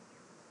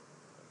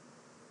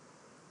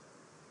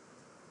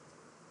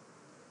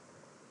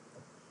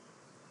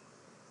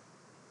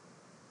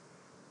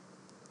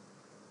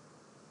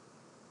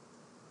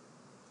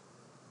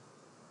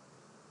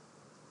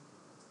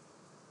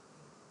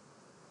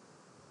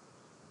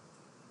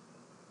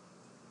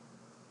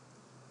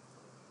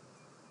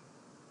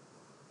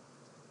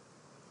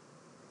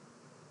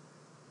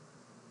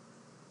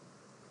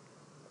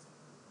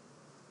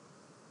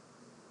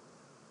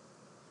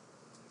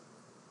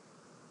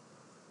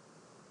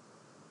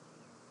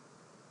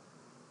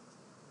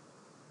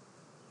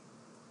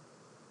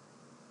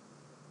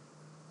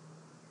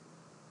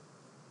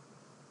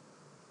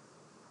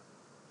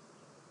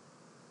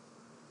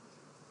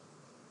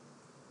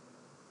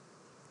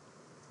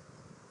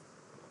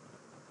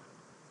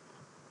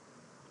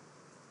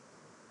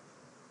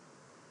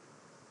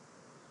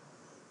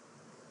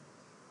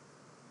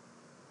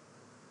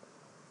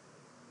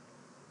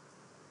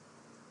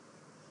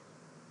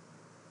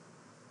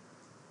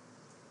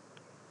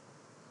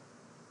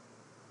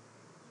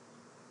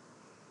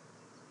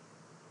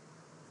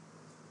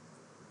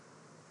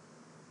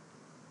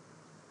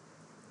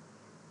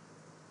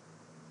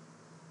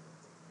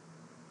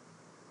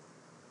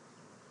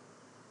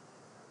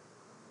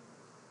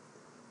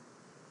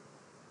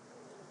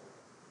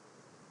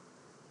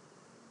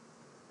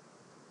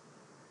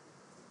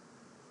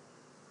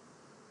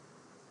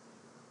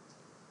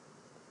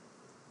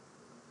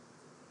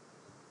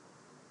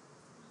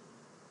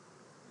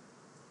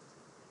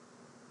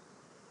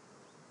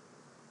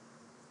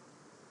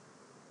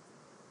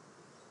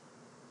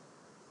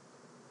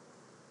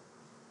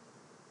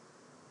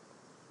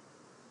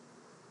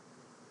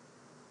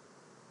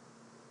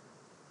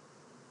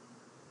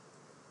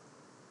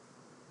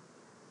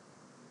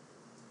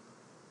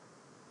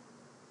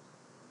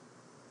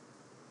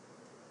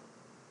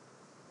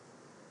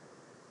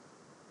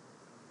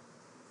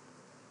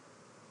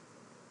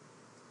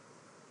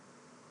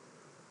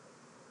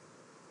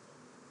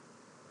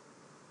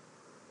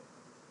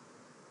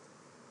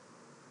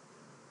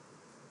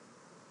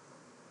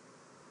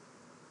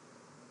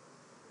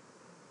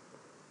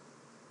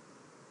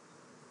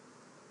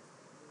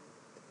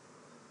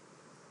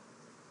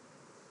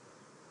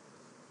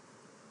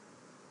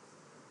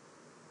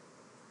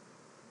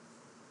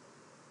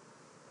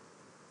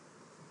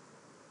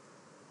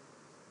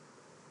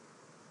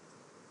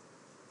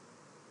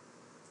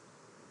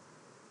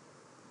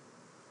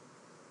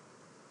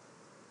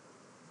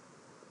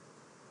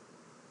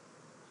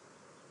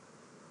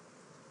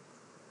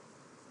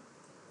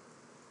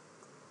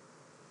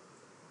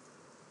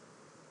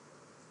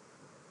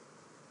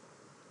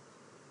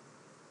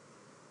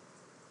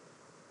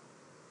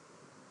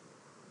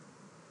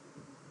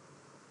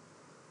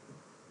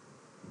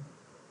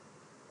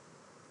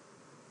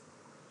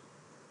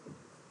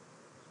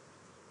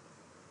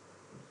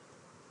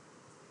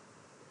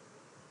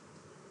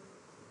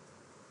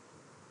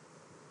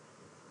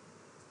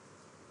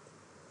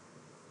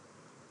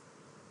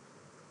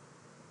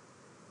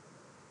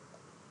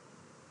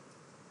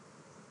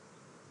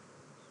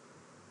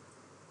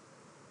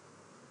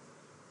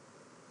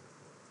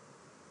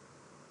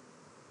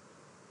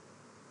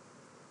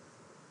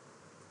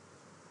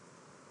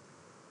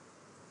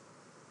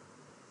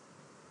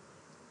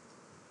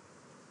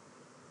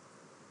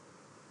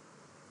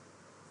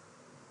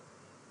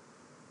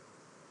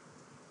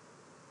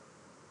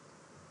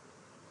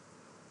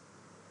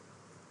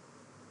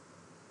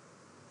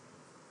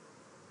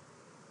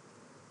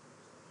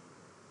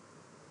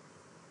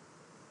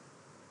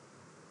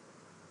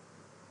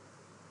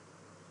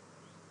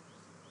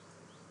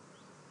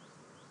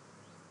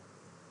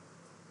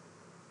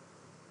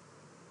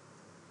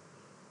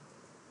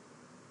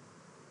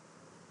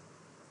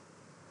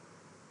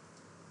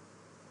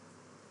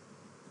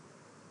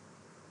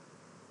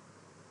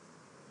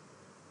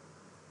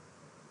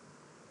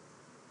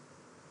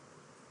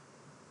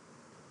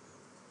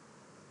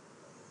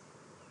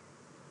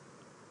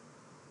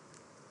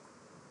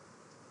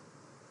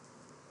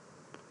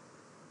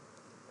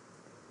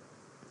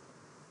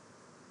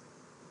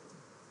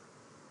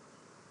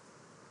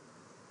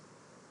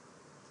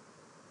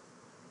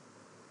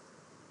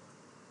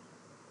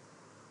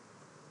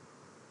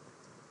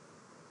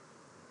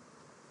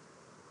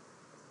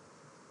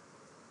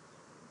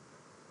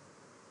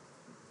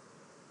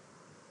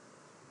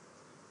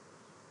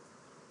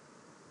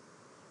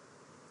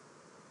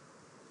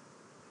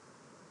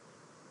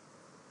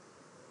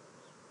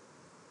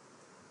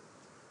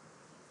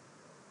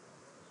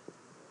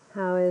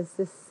 How is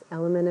this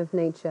element of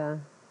nature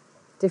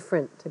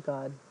different to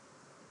God?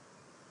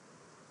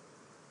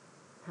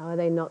 How are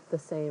they not the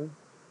same?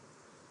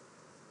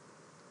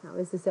 How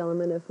is this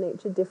element of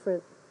nature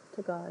different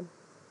to God?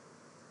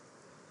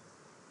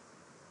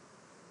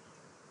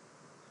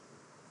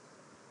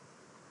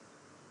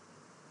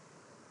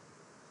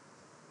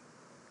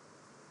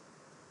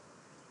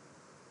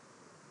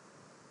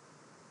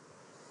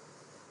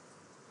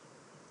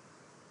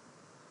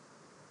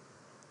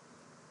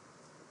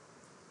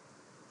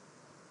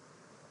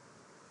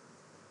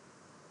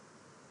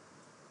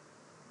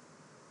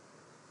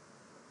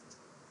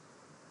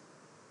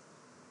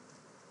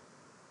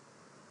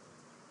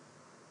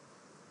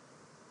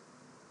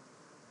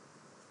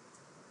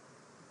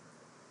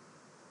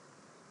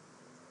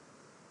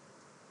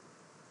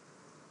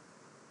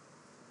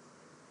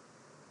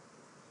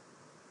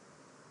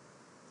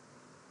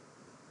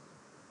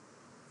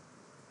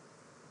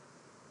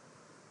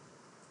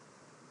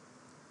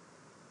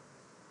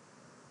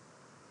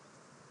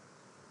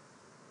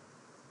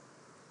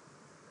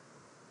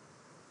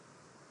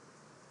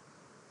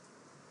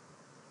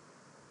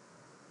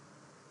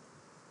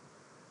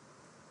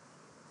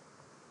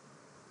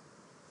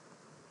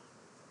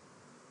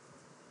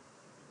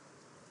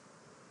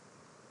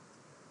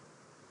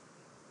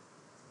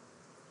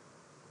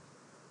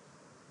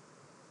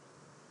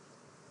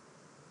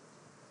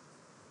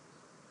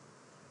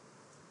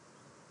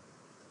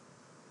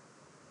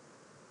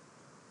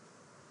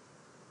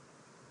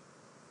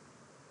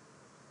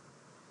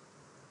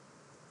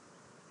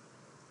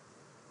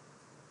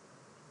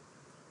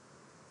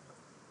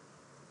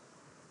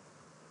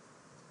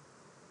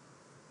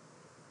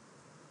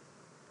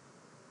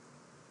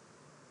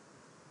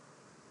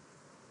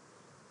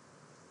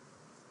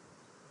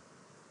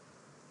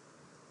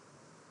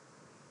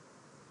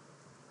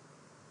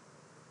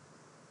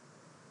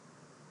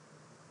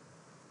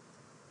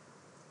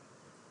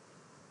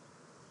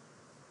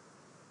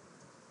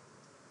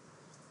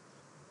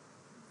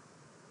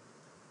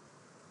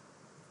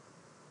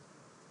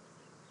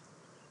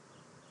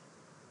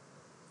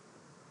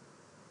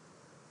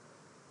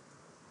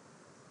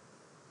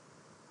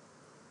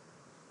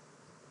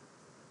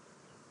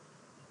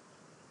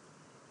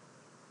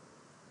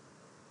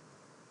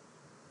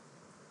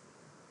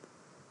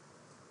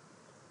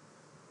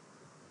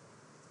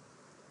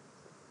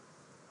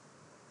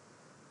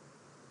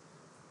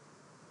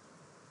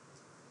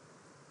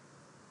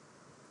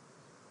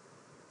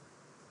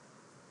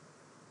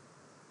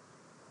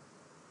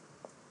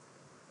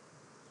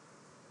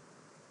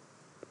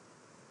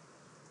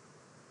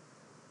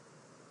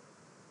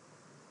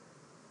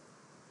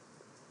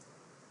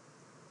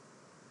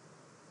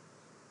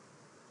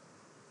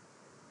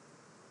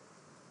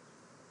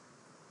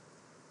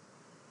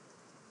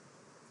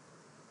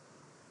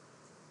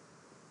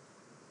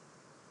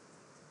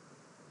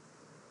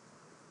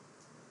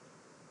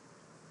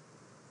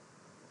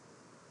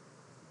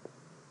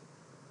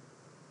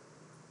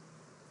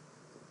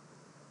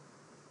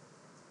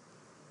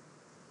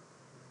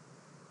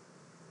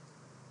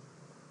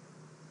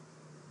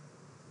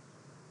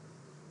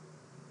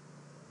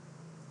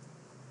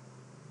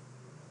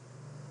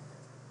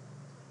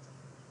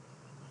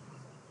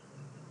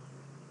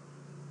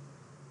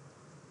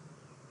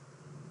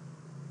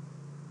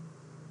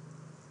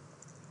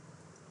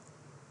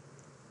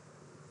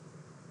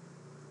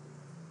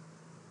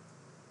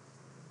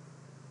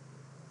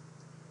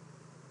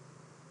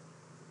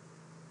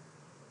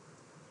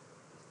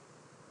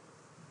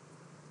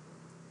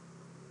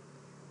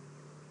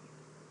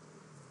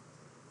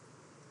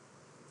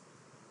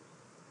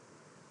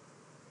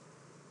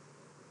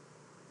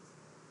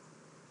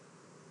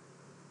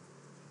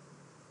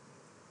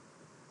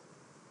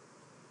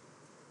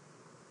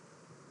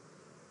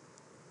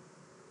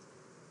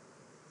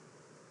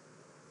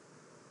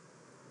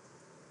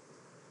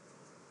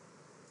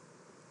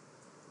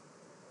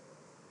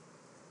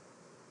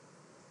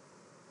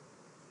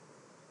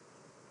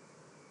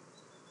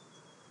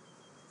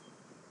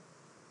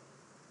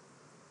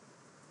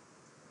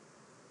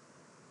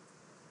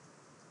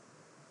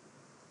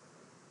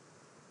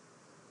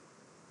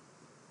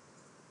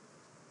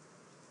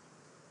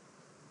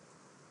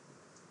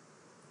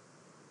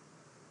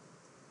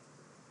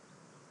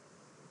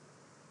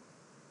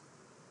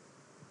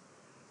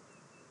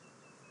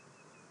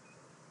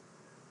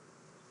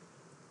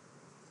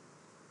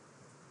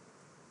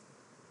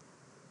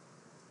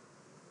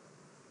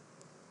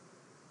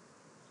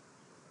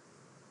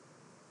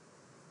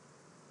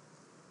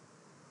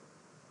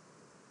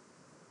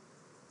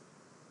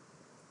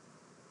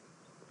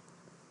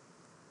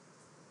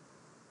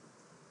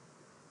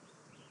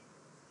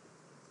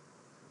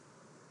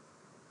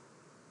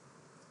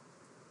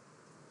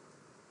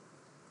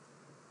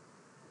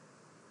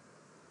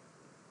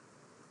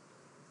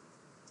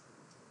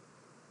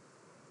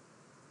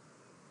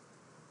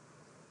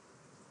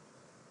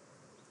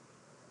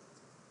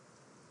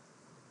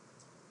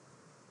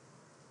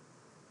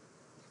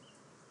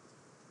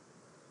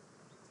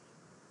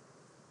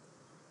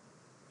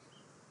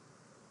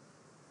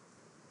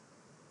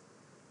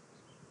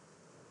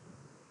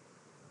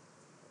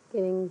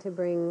 Beginning to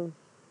bring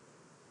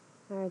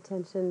our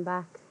attention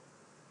back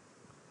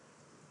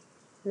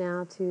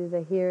now to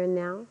the here and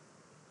now,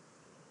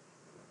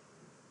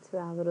 to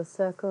our little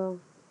circle,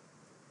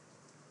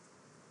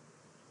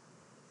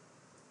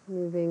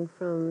 moving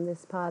from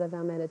this part of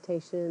our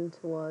meditation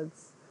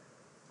towards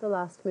the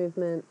last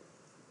movement,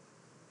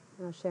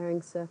 our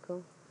sharing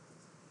circle.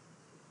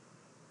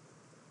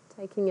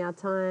 Taking our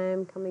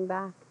time, coming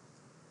back.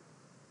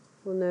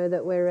 We'll know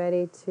that we're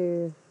ready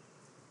to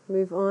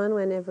move on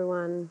when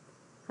everyone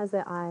has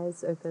their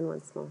eyes open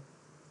once more.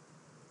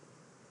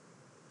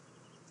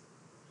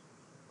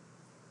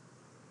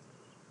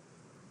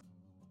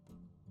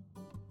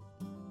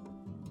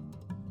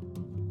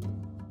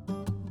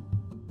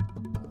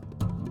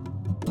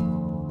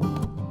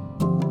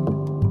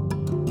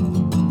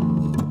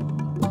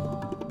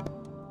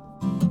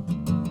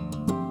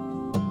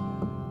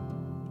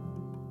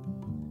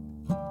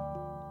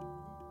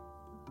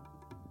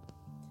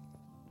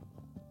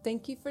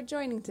 Thank you for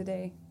joining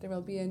today. There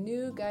will be a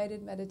new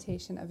guided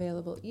meditation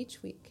available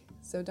each week,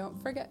 so don't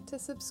forget to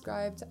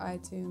subscribe to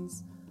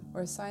iTunes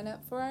or sign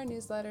up for our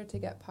newsletter to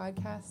get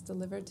podcasts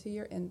delivered to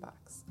your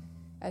inbox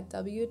at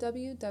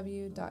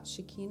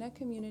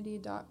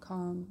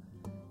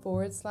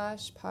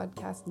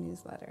www.shekinahcommunity.com/podcast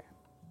newsletter.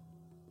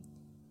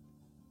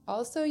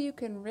 Also, you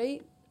can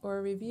rate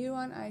or review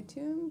on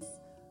iTunes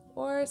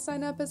or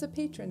sign up as a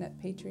patron at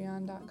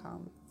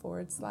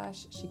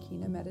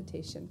patreon.com/Shekinah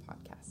Meditation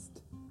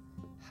Podcast.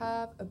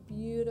 Have a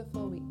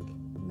beautiful week.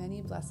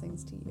 Many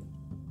blessings to you.